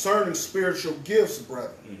 Now concerning spiritual gifts,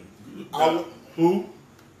 brethren. Who?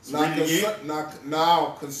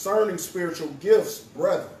 Now concerning spiritual gifts,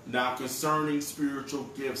 brethren. Now concerning spiritual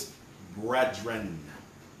gifts, brethren.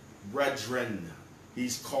 Brethren.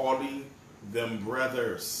 He's calling them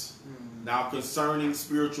brothers. Now concerning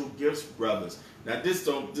spiritual gifts, brothers. Now this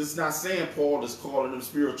is not saying Paul is calling them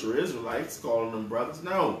spiritual Israelites, calling them brothers.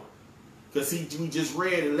 No. Because we just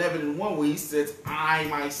read 11 and 1 where he says, I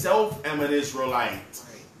myself am an Israelite.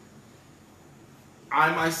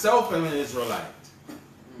 I myself am an Israelite.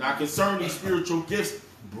 Now concerning spiritual gifts,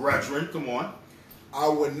 brethren, come on. I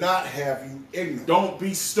would not have you ignorant. Don't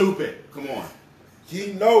be stupid. Come on.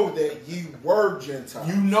 Ye know that ye were Gentiles.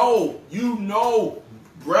 You know,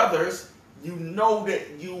 brothers, you know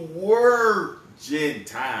that you were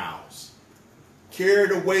Gentiles.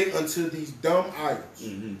 Carried away unto these dumb idols.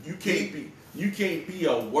 You can't be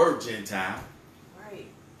a word Gentile. Right.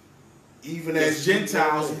 Even as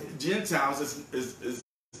Gentiles is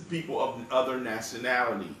people of other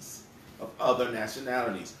nationalities.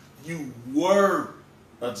 You were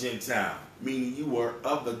a Gentile, meaning you were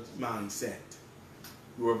of a mindset.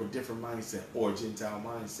 You were of a different mindset or a Gentile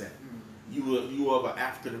mindset. You were of an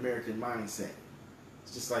African American mindset.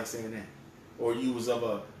 It's just like saying that. Or you was of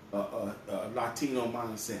a Latino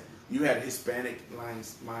mindset. You had a Hispanic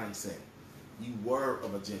mindset. You were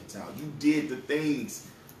of a Gentile. You did the things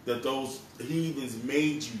that those heathens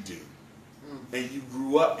made you do. And you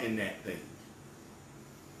grew up in that thing.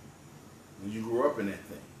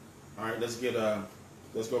 All right, let's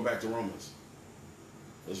go back to Romans.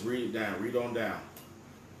 Let's read it down. Read on down.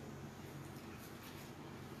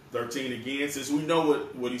 13 again. Since we know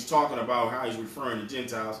what he's talking about, how he's referring to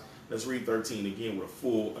Gentiles, let's read 13 again with a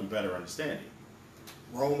full and better understanding.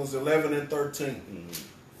 Romans 11 and 13.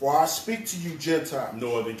 For I speak to you, Gentiles.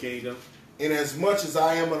 Northern Kingdom. Inasmuch as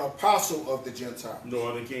I am an apostle of the Gentiles.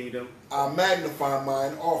 Northern Kingdom. I magnify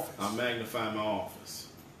mine office. I magnify my office.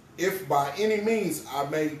 If by any means I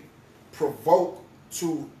may provoke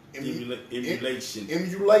to emulation.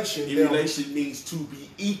 Emulation means to be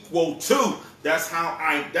equal to. That's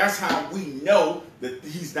how we know that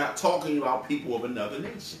he's not talking about people of another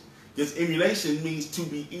nation. Because emulation means to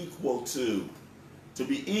be equal to. To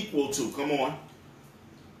be equal to. Come on.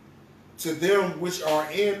 To them which are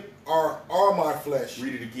my flesh.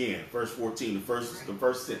 Read it again. Verse 14. The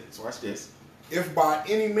first sentence. Watch this. If by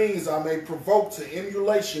any means I may provoke to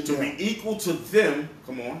emulation to be equal to them.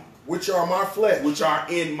 Come on. Which are my flesh. Which are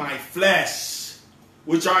in my flesh.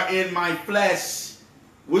 Which are in my flesh.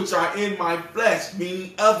 Which are in my flesh.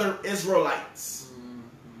 Meaning other Israelites.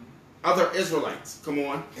 Other Israelites. Come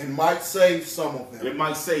on. And might save some of them. It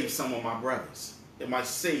might save some of my brothers. It might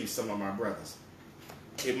save some of my brothers.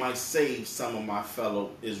 It might save some of my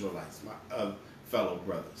fellow Israelites. My fellow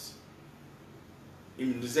brothers.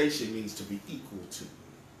 Immunization means to be equal to.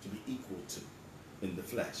 To be equal to. In the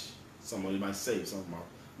flesh. Somebody might save some of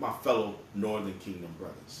my fellow Northern Kingdom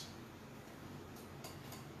brothers.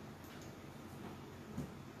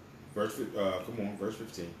 Verse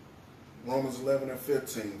 15. Romans 11 and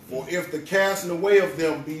 15. For if the casting away of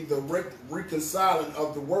them be the reconciling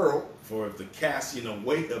of the world. For if the casting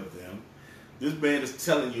away of them, this man is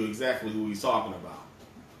telling you exactly who he's talking about.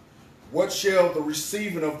 What shall the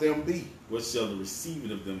receiving of them be? What shall the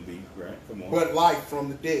receiving of them be? Right? Come on. But life from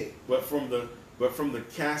the dead. But from the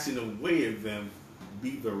casting away of them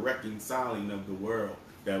be the reconciling of the world.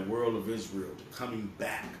 That world of Israel coming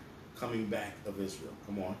back of Israel.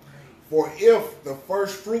 Come on. For if the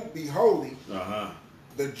first fruit be holy,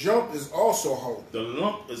 the jump is also holy. The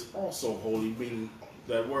lump is also holy, meaning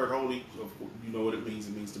that word holy, you know what it means.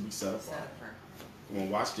 It means to be set apart. Come on,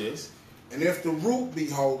 watch this. And if the root be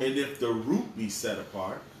holy, and if the root be set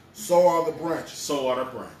apart, so are the branches. So are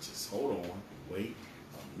the branches. Hold on. Wait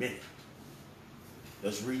a minute.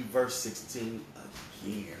 Let's read verse 16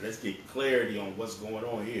 again. Let's get clarity on what's going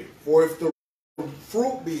on here. For if the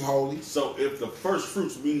fruit be holy. So if the first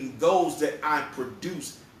fruits, meaning those that I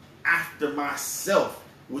produce after myself,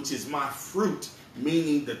 which is my fruit,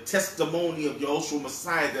 meaning the testimony of Yahushua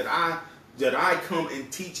Messiah that I come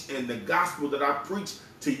and teach, and the gospel that I preach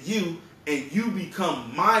to you, and you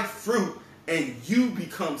become my fruit, and you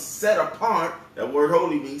become set apart. That word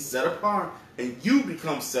holy means set apart. And you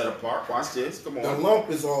become set apart. Watch this. Come on. The lump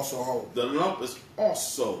is also holy. The lump is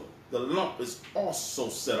also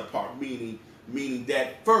set apart, meaning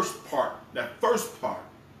that first part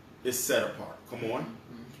is set apart. Come on.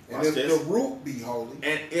 And if the root be holy.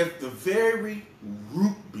 And if the very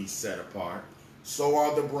root be set apart, so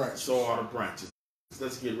are the branches. So are the branches.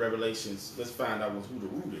 Let's get Revelations. Let's find out who the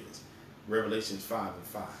root is. Revelations 5 and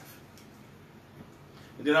 5.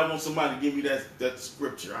 And then I want somebody to give me that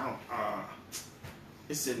scripture.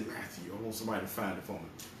 It's in Matthew. I want somebody to find it for me.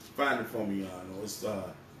 Find it for me. It's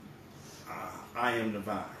I am the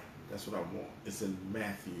vine. That's what I want. It's in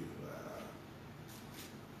Matthew.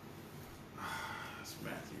 It's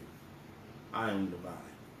Matthew. I am the vine.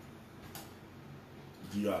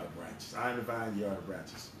 Ye are the branches. I am the vine. Ye are the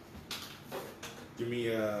branches. Give me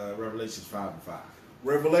Revelation 5 and 5.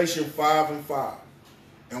 Revelation 5 and 5.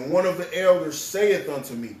 And one of the elders saith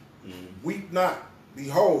unto me, Weep not,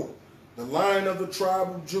 behold, the Lion of the tribe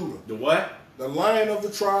of Judah. The what? The Lion of the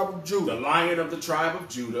tribe of Judah. The Lion of the tribe of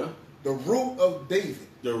Judah. The root of David.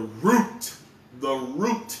 The root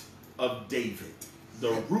of David.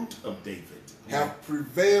 The root of David. Have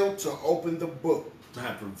prevailed to open the book.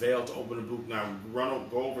 Have prevailed to open the book. Now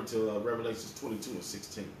go over to Revelations 22 and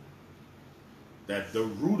 16. That the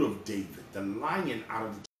root of David, the Lion out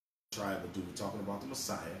of the tribe of Judah, talking about the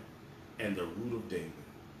Messiah, and the root of David.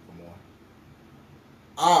 Come on.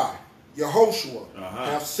 I, Yehoshua,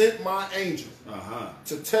 have sent my angel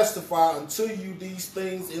to testify unto you these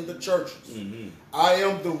things in the churches. I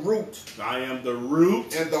am the root. I am the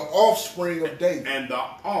root. And the offspring of David. And the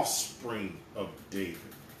offspring of David.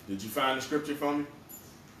 Did you find the scripture for me?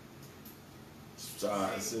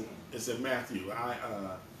 It's in Matthew.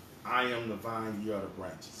 I am the vine, ye are the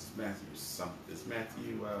branches. It's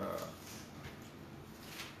Matthew.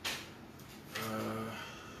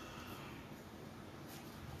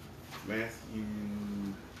 Matthew.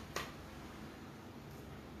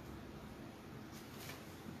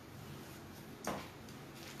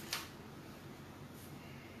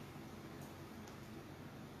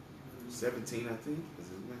 (17), I think. Is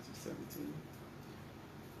it Matthew 17?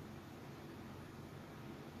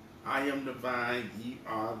 I am the vine, ye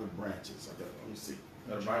are the branches. Okay, let me see.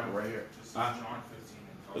 Got a Bible right here. John 15.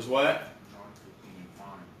 It's what? John 15 and 5.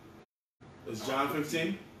 It's John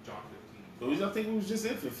 15? John 15. I think we was just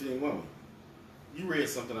in 15, weren't we? You read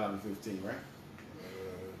something out of 15, right?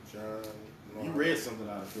 John. No, you read something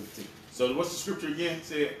out of 15. So what's the scripture again?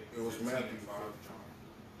 Say it. It was Matthew 5.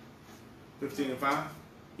 15 and 5?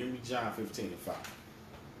 Give me John 15 and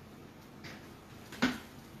 5.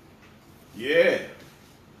 Yeah.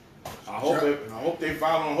 I hope they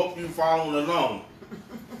following. I hope you following along.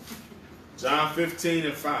 John 15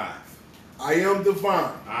 and 5. I am the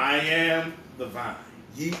vine. I am the vine.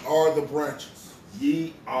 Ye are the branches.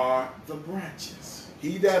 Ye are the branches.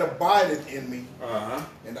 He that abideth in me,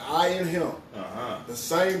 and I in him, the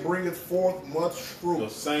same bringeth forth much fruit. The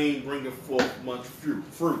same bringeth forth much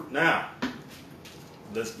fruit. Now,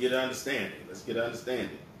 let's get understanding.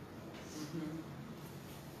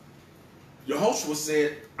 Yehoshua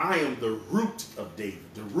said, I am the root of David.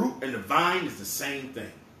 The root and the vine is the same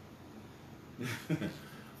thing.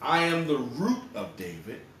 I am the root of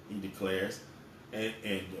David, he declares,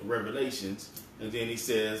 in Revelations. And then he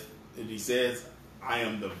says, I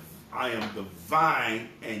am the vine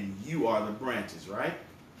and you are the branches, right?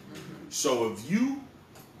 So if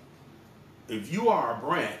you are a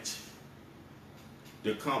branch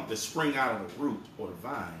to spring out of the root or the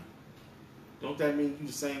vine, Don't that mean you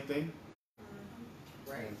the same thing?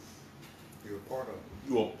 Right. You're a part of it.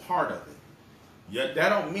 You're a part of it. Yet that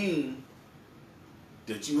don't mean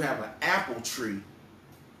that you have an apple tree.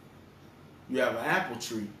 You have an apple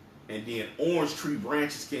tree, and then orange tree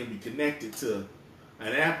branches can be connected to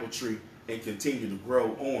an apple tree and continue to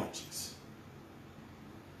grow oranges.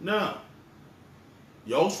 No.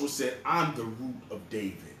 Joshua said, I'm the root of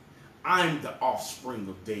David. I'm the offspring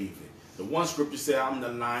of David. The one scripture said, I'm the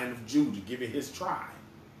Lion of Judah, giving his tribe.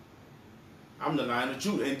 I'm the Lion of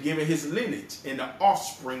Judah, and giving his lineage and the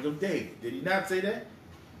offspring of David. Did he not say that?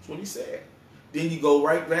 That's what he said. Then you go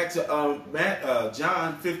right back to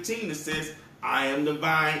John 15. It says, I am the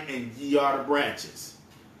vine and ye are the branches.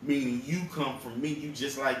 Meaning you come from me, you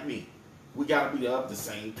just like me. We got to be of the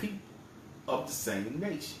same people, of the same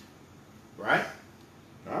nation. Right?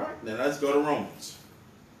 All right, now let's go to Romans.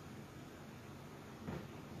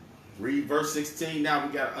 Read verse 16. Now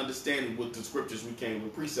we got to understand what the scriptures we came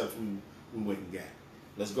with, precepts we went and got.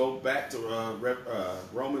 Let's go back to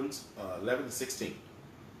Romans 11 and 16.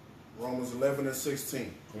 Romans 11 and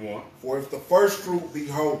 16. Come on. For if the first fruit be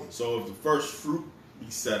holy, So if the first fruit be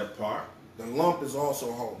set apart, the lump is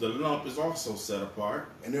also holy. the lump is also set apart.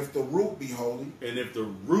 And if the root be holy, And if the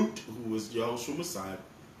root, who is Yahushua Messiah,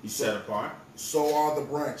 be set apart, so are the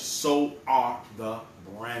branches. so are the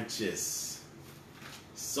branches.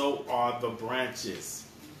 So are the branches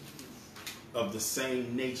of the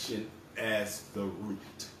same nation as the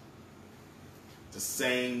root. The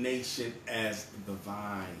same nation as the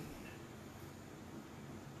vine.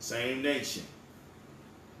 Same nation.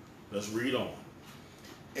 Let's read on.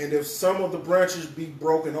 And if some of the branches be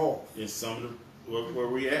broken off, In some of the, where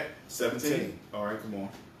we at? 17. All right, come on.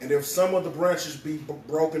 and if some of the branches be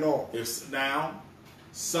broken off, If now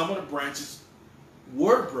some of the branches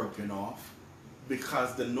were broken off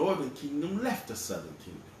because the northern kingdom left the southern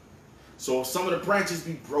kingdom. So if some of the branches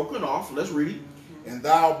be broken off, let's read. and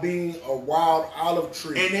thou being a wild olive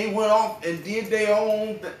tree, And they went off and did their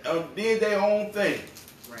own thing.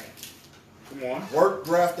 Right. Come on. work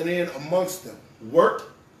grafted in amongst them,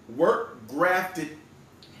 Work grafted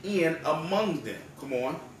in among them. Come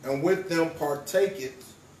on. and with them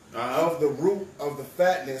partaketh of the root of the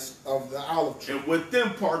fatness of the olive tree. And with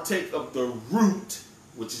them partake of the root,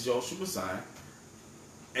 which is Yahushua Messiah,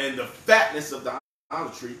 and the fatness of the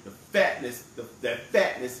olive tree. The fatness, that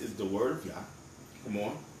fatness is the word of Yah. Come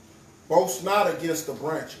on. Boast not against the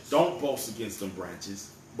branches. Don't boast against them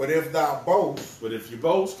branches. But if thou boast, But if you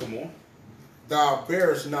boast, come on. thou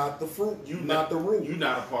bearest not the fruit, not the root, You're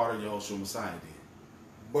not a part of Yahushua Messiah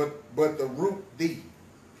then. but the root thee.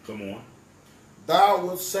 Come on. Thou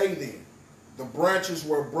wilt say then, the branches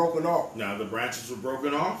were broken off, Now the branches were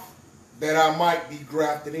broken off, that I might be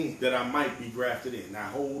grafted in. that I might be grafted in. Now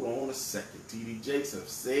hold on a second. T.D.jakes have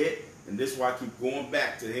said, and this is why I keep going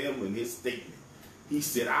back to him in his statement. He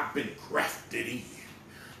said, I've been grafted in.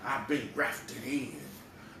 I've been grafted in.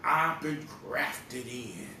 I've been grafted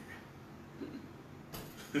in.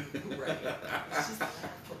 Right. It's just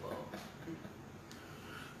laughable.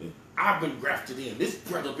 I've been grafted in. This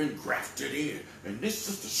brother been grafted in. And this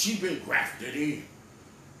sister, she been grafted in.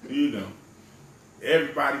 You know.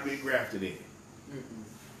 Everybody been grafted in.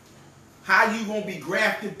 How you gonna be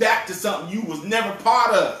grafted back to something you was never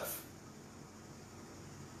part of?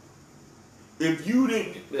 If you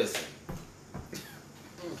didn't listen.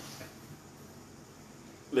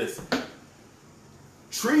 Listen.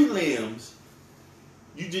 Tree limbs.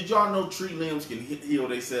 Did y'all know tree limbs can heal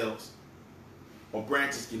themselves? Or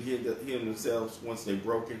branches can heal themselves once they're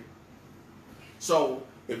broken? So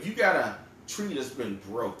if you got a tree that's been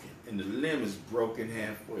broken and the limb is broken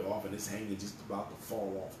halfway off and it's hanging just about to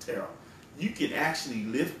fall off, tear off, you can actually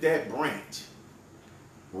lift that branch,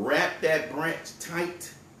 wrap that branch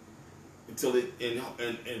tight until it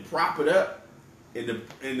and prop it up, and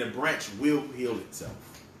the branch will heal itself.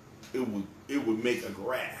 It would make a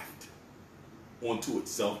graft onto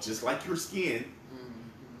itself just like your skin,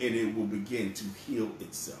 and it will begin to heal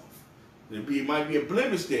itself. It might be a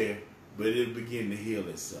blemish there, but it'll begin to heal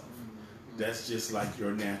itself. That's just like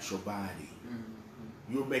your natural body.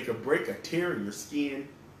 You'll make a break, a tear in your skin,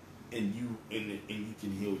 and you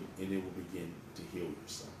can heal, and it will begin to heal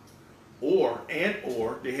yourself. Or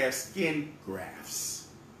they have skin grafts,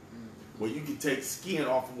 where you can take skin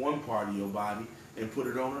off one part of your body and put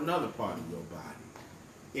it on another part of your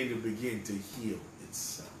body, and it begin to heal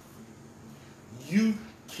itself. You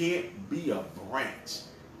can't be a branch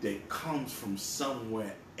that comes from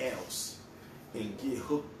somewhere else and get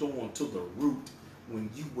hooked on to the root when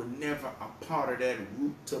you were never a part of that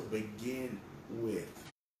root to begin with.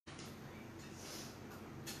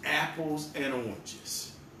 Apples and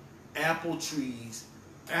oranges. apple trees,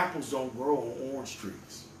 apples don't grow on orange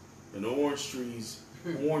trees. And orange trees,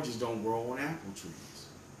 oranges don't grow on apple trees.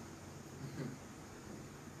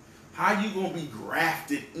 How you going to be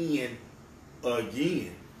grafted in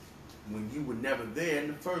again when you were never there in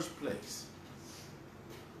the first place?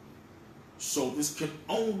 So this could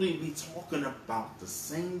only be talking about the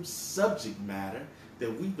same subject matter that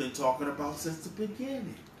we've been talking about since the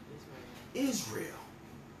beginning. Israel.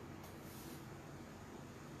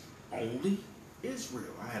 Only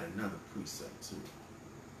Israel. I had another precept too.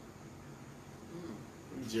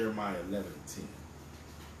 Jeremiah 11:10.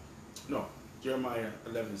 No, Jeremiah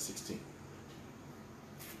 11:16.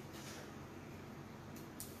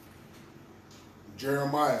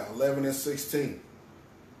 Jeremiah 11:16.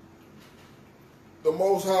 The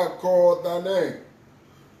Most High called thy name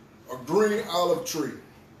a green olive tree,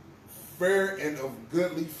 fair and of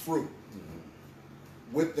goodly fruit,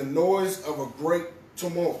 with the noise of a great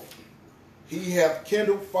tumult. He hath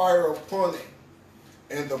kindled fire upon it,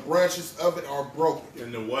 and the branches of it are broken.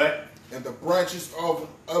 And the what? And the branches of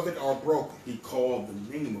it are broken. He called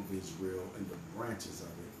the name of Israel, and the branches of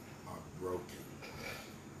it are broken.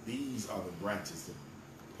 These are the branches that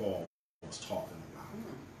Paul was talking about.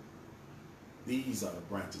 These are the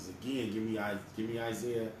branches. Again, give me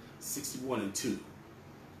Isaiah 61:2.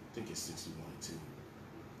 I think it's 61:2.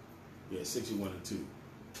 Yeah, 61:2.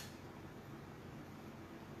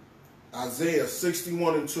 Isaiah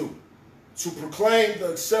 61:2. To proclaim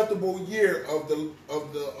the acceptable year of the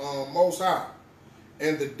Most High,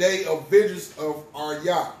 and the day of vengeance of our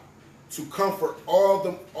Yah, to comfort all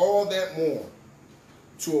that mourn,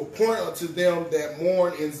 to appoint unto them that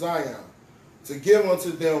mourn in Zion, to give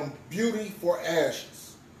unto them beauty for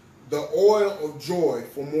ashes, the oil of joy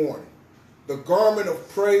for mourning, the garment of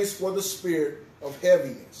praise for the spirit of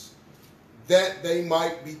heaviness, that they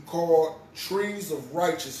might be called trees of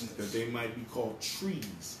righteousness. That they might be called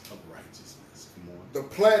trees of righteousness. Come on. The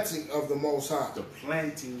planting of the Most High. The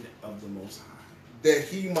planting of the Most High. That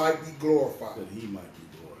he might be glorified. That he might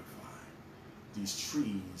be glorified. These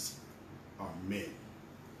trees are men.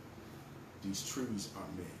 These trees are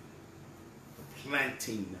men. The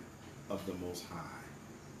planting of the Most High.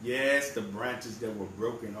 Yes, the branches that were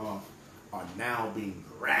broken off are now being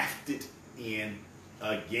grafted in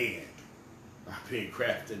again. Are being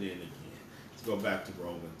grafted in again. Let's go back to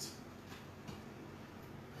Romans.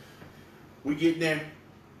 We getting there?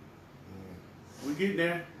 We getting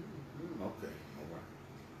there? Okay, all right.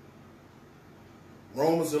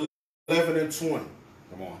 Romans 11:20.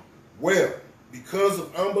 Come on. Well, because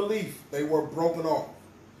of unbelief, they were broken off,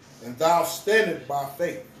 and thou standest by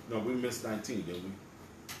faith. No, we missed 19, didn't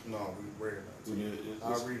we? No, we read it.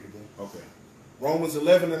 I'll read it again. Okay. Romans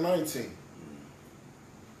 11:19.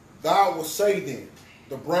 Thou wilt say then,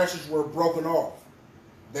 the branches were broken off,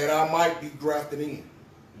 that I might be grafted in.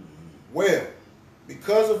 Well,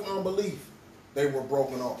 because of unbelief, they were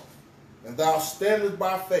broken off, and thou standest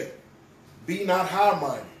by faith. Be not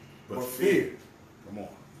high-minded, but fear. Come on.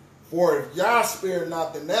 For if Yah spare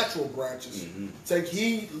not the natural branches, take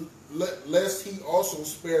heed lest he also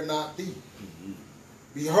spare not thee.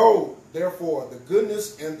 Behold, therefore, the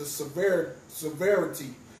goodness and the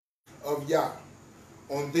severity of Yah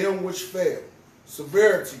on them which fail.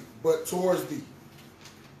 Severity, but towards thee.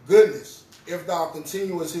 Goodness, if thou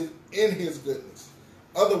continuest in his goodness.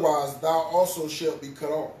 Otherwise, thou also shalt be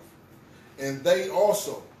cut off. And they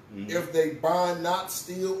also, if they bind not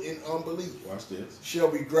still in unbelief, watch this, shall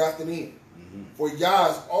be grafted in. For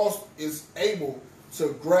Yah is able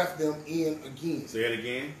to graft them in again. Say it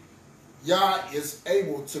again. Yah is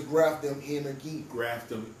able to graft them in again. Graft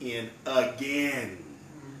them in again.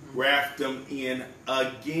 Graft them in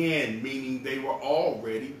again, meaning they were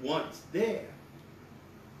already once there.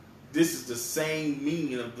 This is the same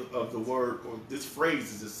meaning of the word, or this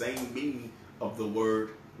phrase is the same meaning of the word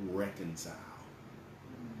reconcile.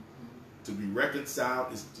 To be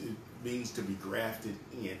reconciled it means to be grafted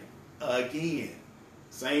in again.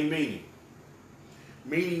 Same meaning.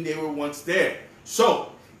 Meaning they were once there.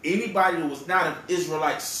 So, anybody who was not of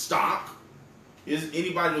Israelite stock,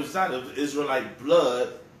 anybody who was not of Israelite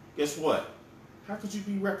blood, guess what? How could you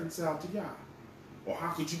be reconciled to Yah? Or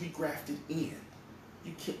how could you be grafted in?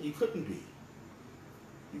 You couldn't be.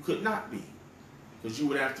 You could not be. Because you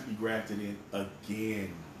would have to be grafted in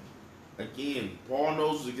again. Again. Paul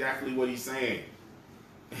knows exactly what he's saying.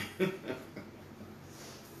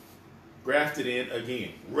 Grafted in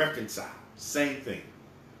again. Reconcile. Same thing.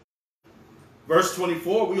 Verse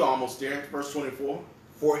 24, we almost there. Verse 24.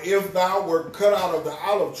 For if thou wert cut out of the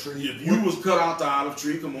olive tree, If you was cut out the olive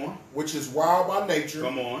tree, come on. which is wild by nature,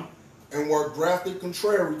 Come on. and were grafted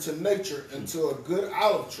contrary to nature into a good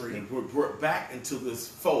olive tree, and were brought back into this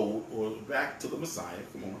fold, or back to the Messiah.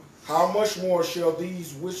 Come on. how much more shall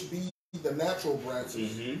these which be the natural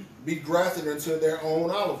branches be grafted into their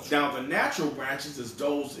own olive tree? Now the natural branches is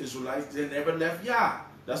those Israelites that never left Yah.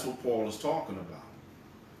 That's what Paul is talking about.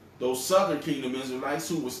 Those southern kingdom Israelites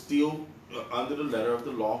who were still under the letter of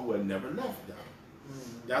the law, who had never left Yah.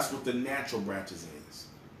 That's what the natural branches is.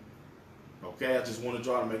 Okay, I just wanted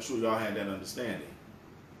y'all to make sure y'all had that understanding.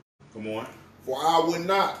 Come on. For I would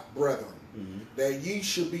not, brethren, that ye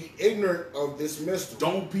should be ignorant of this mystery.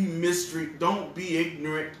 Don't be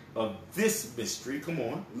ignorant of this mystery. Come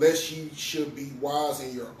on. Lest ye should be wise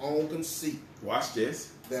in your own conceit. Watch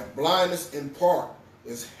this. That blindness in part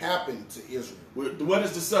is happened to Israel. What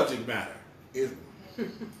is the subject matter? Israel.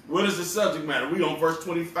 What is the subject matter? We on verse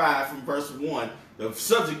 25 from verse 1. The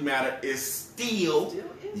subject matter is still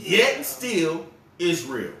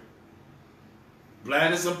Israel.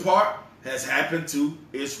 Blindness in part has happened to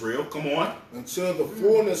Israel. Come on. Until the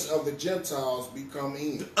fullness of the Gentiles become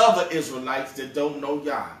in. The other Israelites that don't know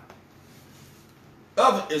Yah.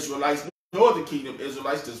 Other Israelites, northern kingdom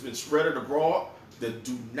Israelites that's been spread abroad that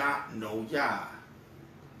do not know Yah.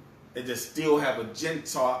 And that still have a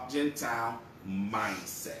Gentile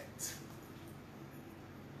mindset.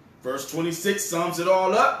 Verse 26 sums it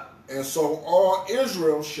all up. And so all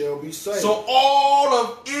Israel shall be saved. So all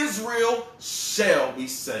of Israel shall be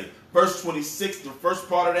saved. Verse 26, the first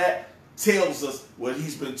part of that, tells us what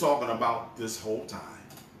he's been talking about this whole time.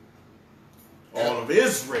 All of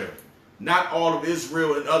Israel. Not all of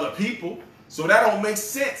Israel and other people. So that don't make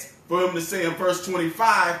sense for him to say in verse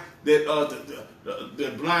 25 that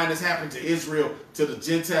the blindness happened to Israel, to the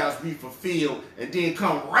Gentiles be fulfilled, and then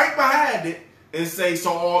come right behind it and say,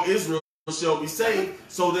 so all Israel shall be saved.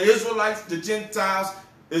 So the Israelites, the Gentiles,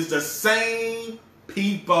 is the same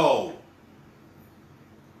people.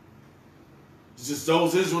 It's just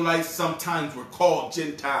those Israelites sometimes were called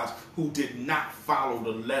Gentiles who did not follow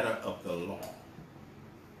the letter of the law.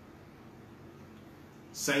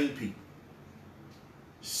 Same people.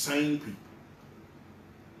 Same people.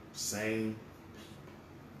 Same people.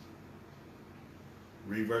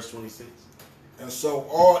 Read verse 26. And so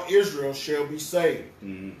all Israel shall be saved.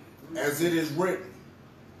 As it is written,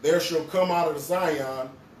 there shall come out of Zion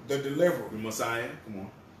the deliverer. The Messiah, come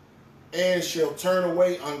on. And shall turn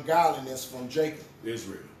away ungodliness from Jacob.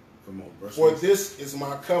 Israel, come on. Verse For 26. this is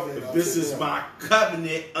my covenant unto This is them. my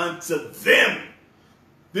covenant unto them.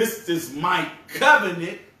 This is my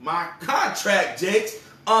covenant, my contract, Jakes,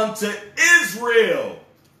 unto Israel.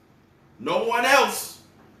 No one else.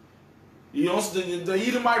 You know, the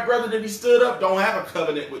Edomite brother that he stood up don't have a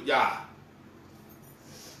covenant with Yah.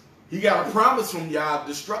 He got a promise from Yah of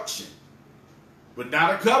destruction, but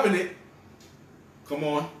not a covenant. Come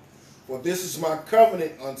on. For this is my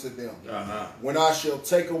covenant unto them, when I shall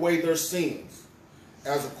take away their sins.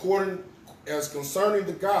 As concerning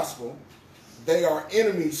the gospel, they are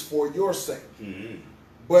enemies for your sake.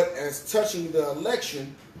 But as touching the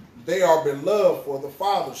election, they are beloved for the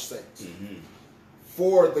Father's sake.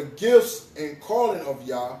 For the gifts and calling of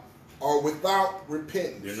Yah are without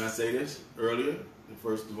repentance. Didn't I say this earlier?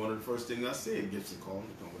 One of the first things I said, gifts and calling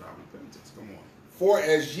come without repentance. Come on. For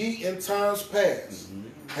as ye in times past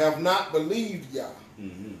have not believed Yah,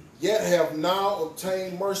 yet have now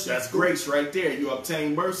obtained mercy. That's grace right there. You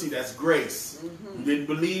obtain mercy, that's grace. You didn't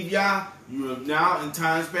believe Yah. You have now, in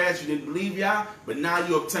times past, you didn't believe Yah, but now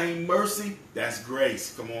you obtain mercy, that's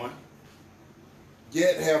grace. Come on.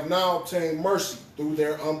 Yet have now obtained mercy through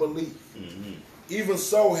their unbelief. Even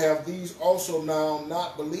so have these also now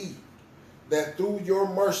not believed, that through your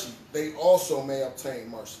mercy they also may obtain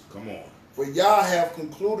mercy. Come on. For Yah have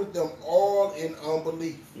concluded them all in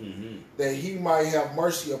unbelief, that he might have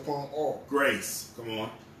mercy upon all. Grace. Come on.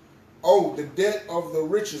 Oh, the debt of the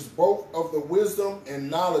riches, both of the wisdom and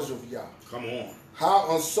knowledge of Yah. Come on.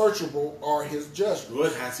 How unsearchable are his judgments.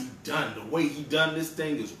 What has he done? The way he done this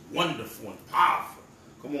thing is wonderful and powerful.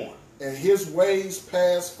 Come on. And his ways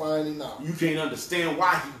past finding out. You can't understand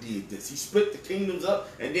why he did this. He split the kingdoms up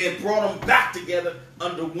and then brought them back together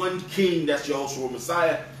under one king. That's Yahushua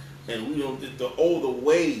Messiah. And we know that the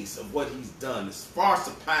ways of what he's done is far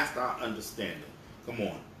surpassed our understanding. Come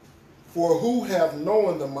on. For who have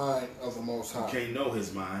known the mind of the Most High? You can't know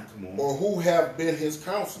his mind. Come on. Or who have been his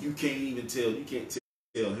counsel? You can't even tell. You can't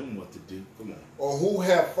tell him what to do. Come on. Or who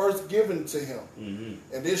have first given to him?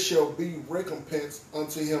 And this shall be recompense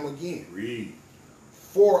unto him again. Read.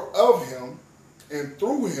 For of him and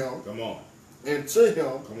through him Come on. and to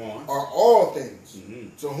him Come on. are all things,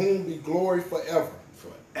 to whom be glory forever.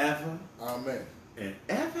 Forever. Amen. And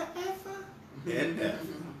ever, ever, and ever.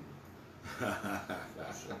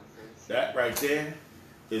 That right there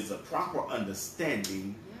is a proper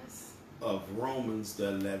understanding Yes. of Romans the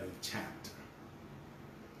 11th chapter.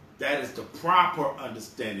 That is the proper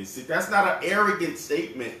understanding. See, that's not an arrogant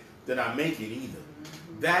statement that I'm making either.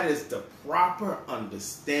 That is the proper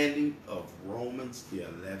understanding of Romans the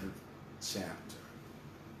 11th chapter.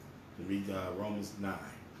 Read Romans 9. Yep,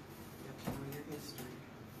 know your history.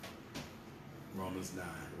 Romans 9.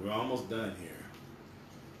 We're almost done here.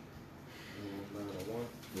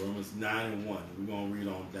 Romans 9 and 1. We're going to read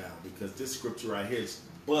on down because this scripture right here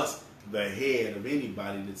busts the head of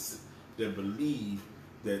anybody that believe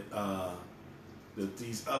that that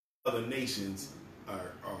these other nations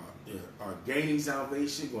are gaining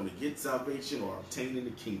salvation, going to get salvation, or obtaining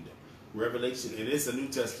the kingdom. Revelation, and it's a New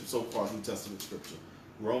Testament, so-called New Testament scripture.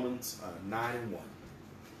 Romans 9 and 1.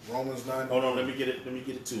 Romans 9. Hold on, let me get it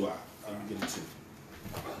 2 out. Let me get it 2.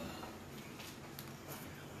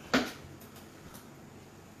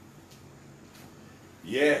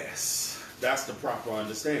 Yes, that's the proper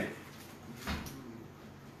understanding.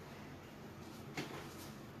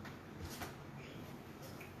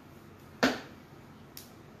 Let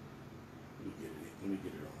me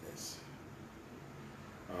get it on this.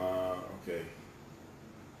 Okay.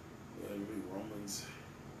 Let me read Romans.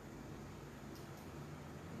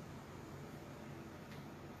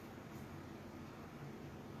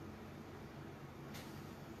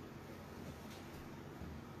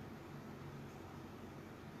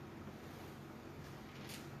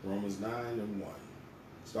 Romans 9 and 1.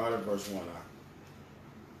 Start at verse 1.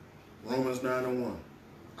 Romans 9 and 1.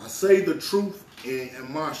 I say the truth in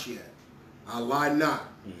Mashiach. I lie not.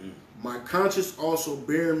 My conscience also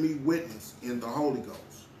bearing me witness in the Holy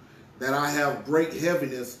Ghost, that I have great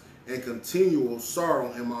heaviness and continual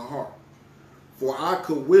sorrow in my heart. For I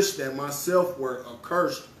could wish that myself were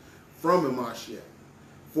accursed from Mashiach,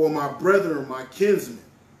 for my brethren, my kinsmen,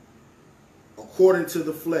 according to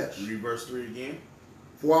the flesh. Read verse 3 again.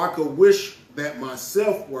 For I could wish that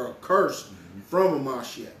myself were accursed from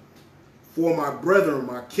Mashiach, for my brethren,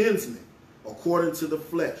 my kinsmen, according to the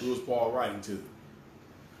flesh. Who is Paul writing to?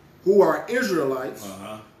 Who are Israelites,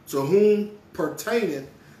 to whom pertaineth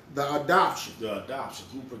the adoption. The adoption.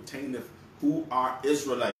 Who are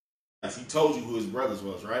Israelites. He told you who his brothers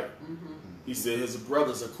was, right? He said his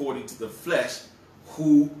brothers according to the flesh,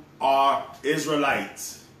 who are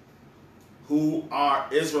Israelites. Who are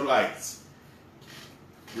Israelites.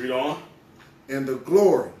 Read on. And the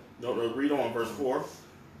glory. No, read on, verse 4.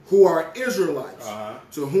 Who are Israelites,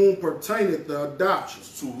 to whom pertaineth the adoption.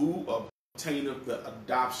 To who obtaineth the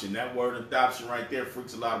adoption. That word adoption right there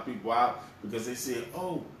freaks a lot of people out because they say,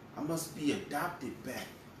 oh, I must be adopted back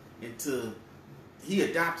into, he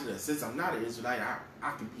adopted us. Since I'm not an Israelite,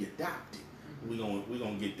 I can be adopted. We're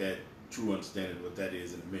gonna get that true understanding of what that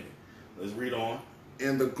is in a minute. Let's read on.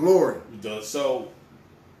 And the glory.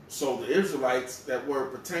 So the Israelites, that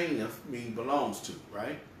word pertaineth mean belongs to,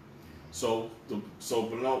 right? So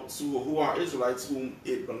belong to who are Israelites, whom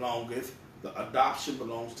it belongeth. The adoption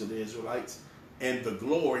belongs to the Israelites, and the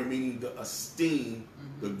glory, meaning the esteem,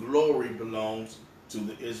 the glory belongs to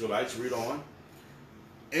the Israelites. Read on.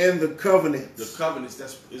 And the covenants. The covenants.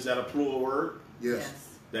 Is that a plural word?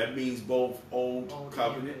 Yes. That means both old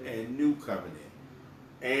covenant and new covenant,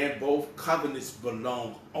 and both covenants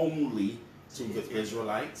belong only to the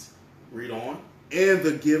Israelites. Read on. And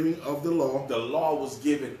the giving of the law. The law was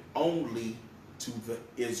given only to the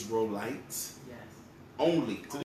Israelites. Yes. Only.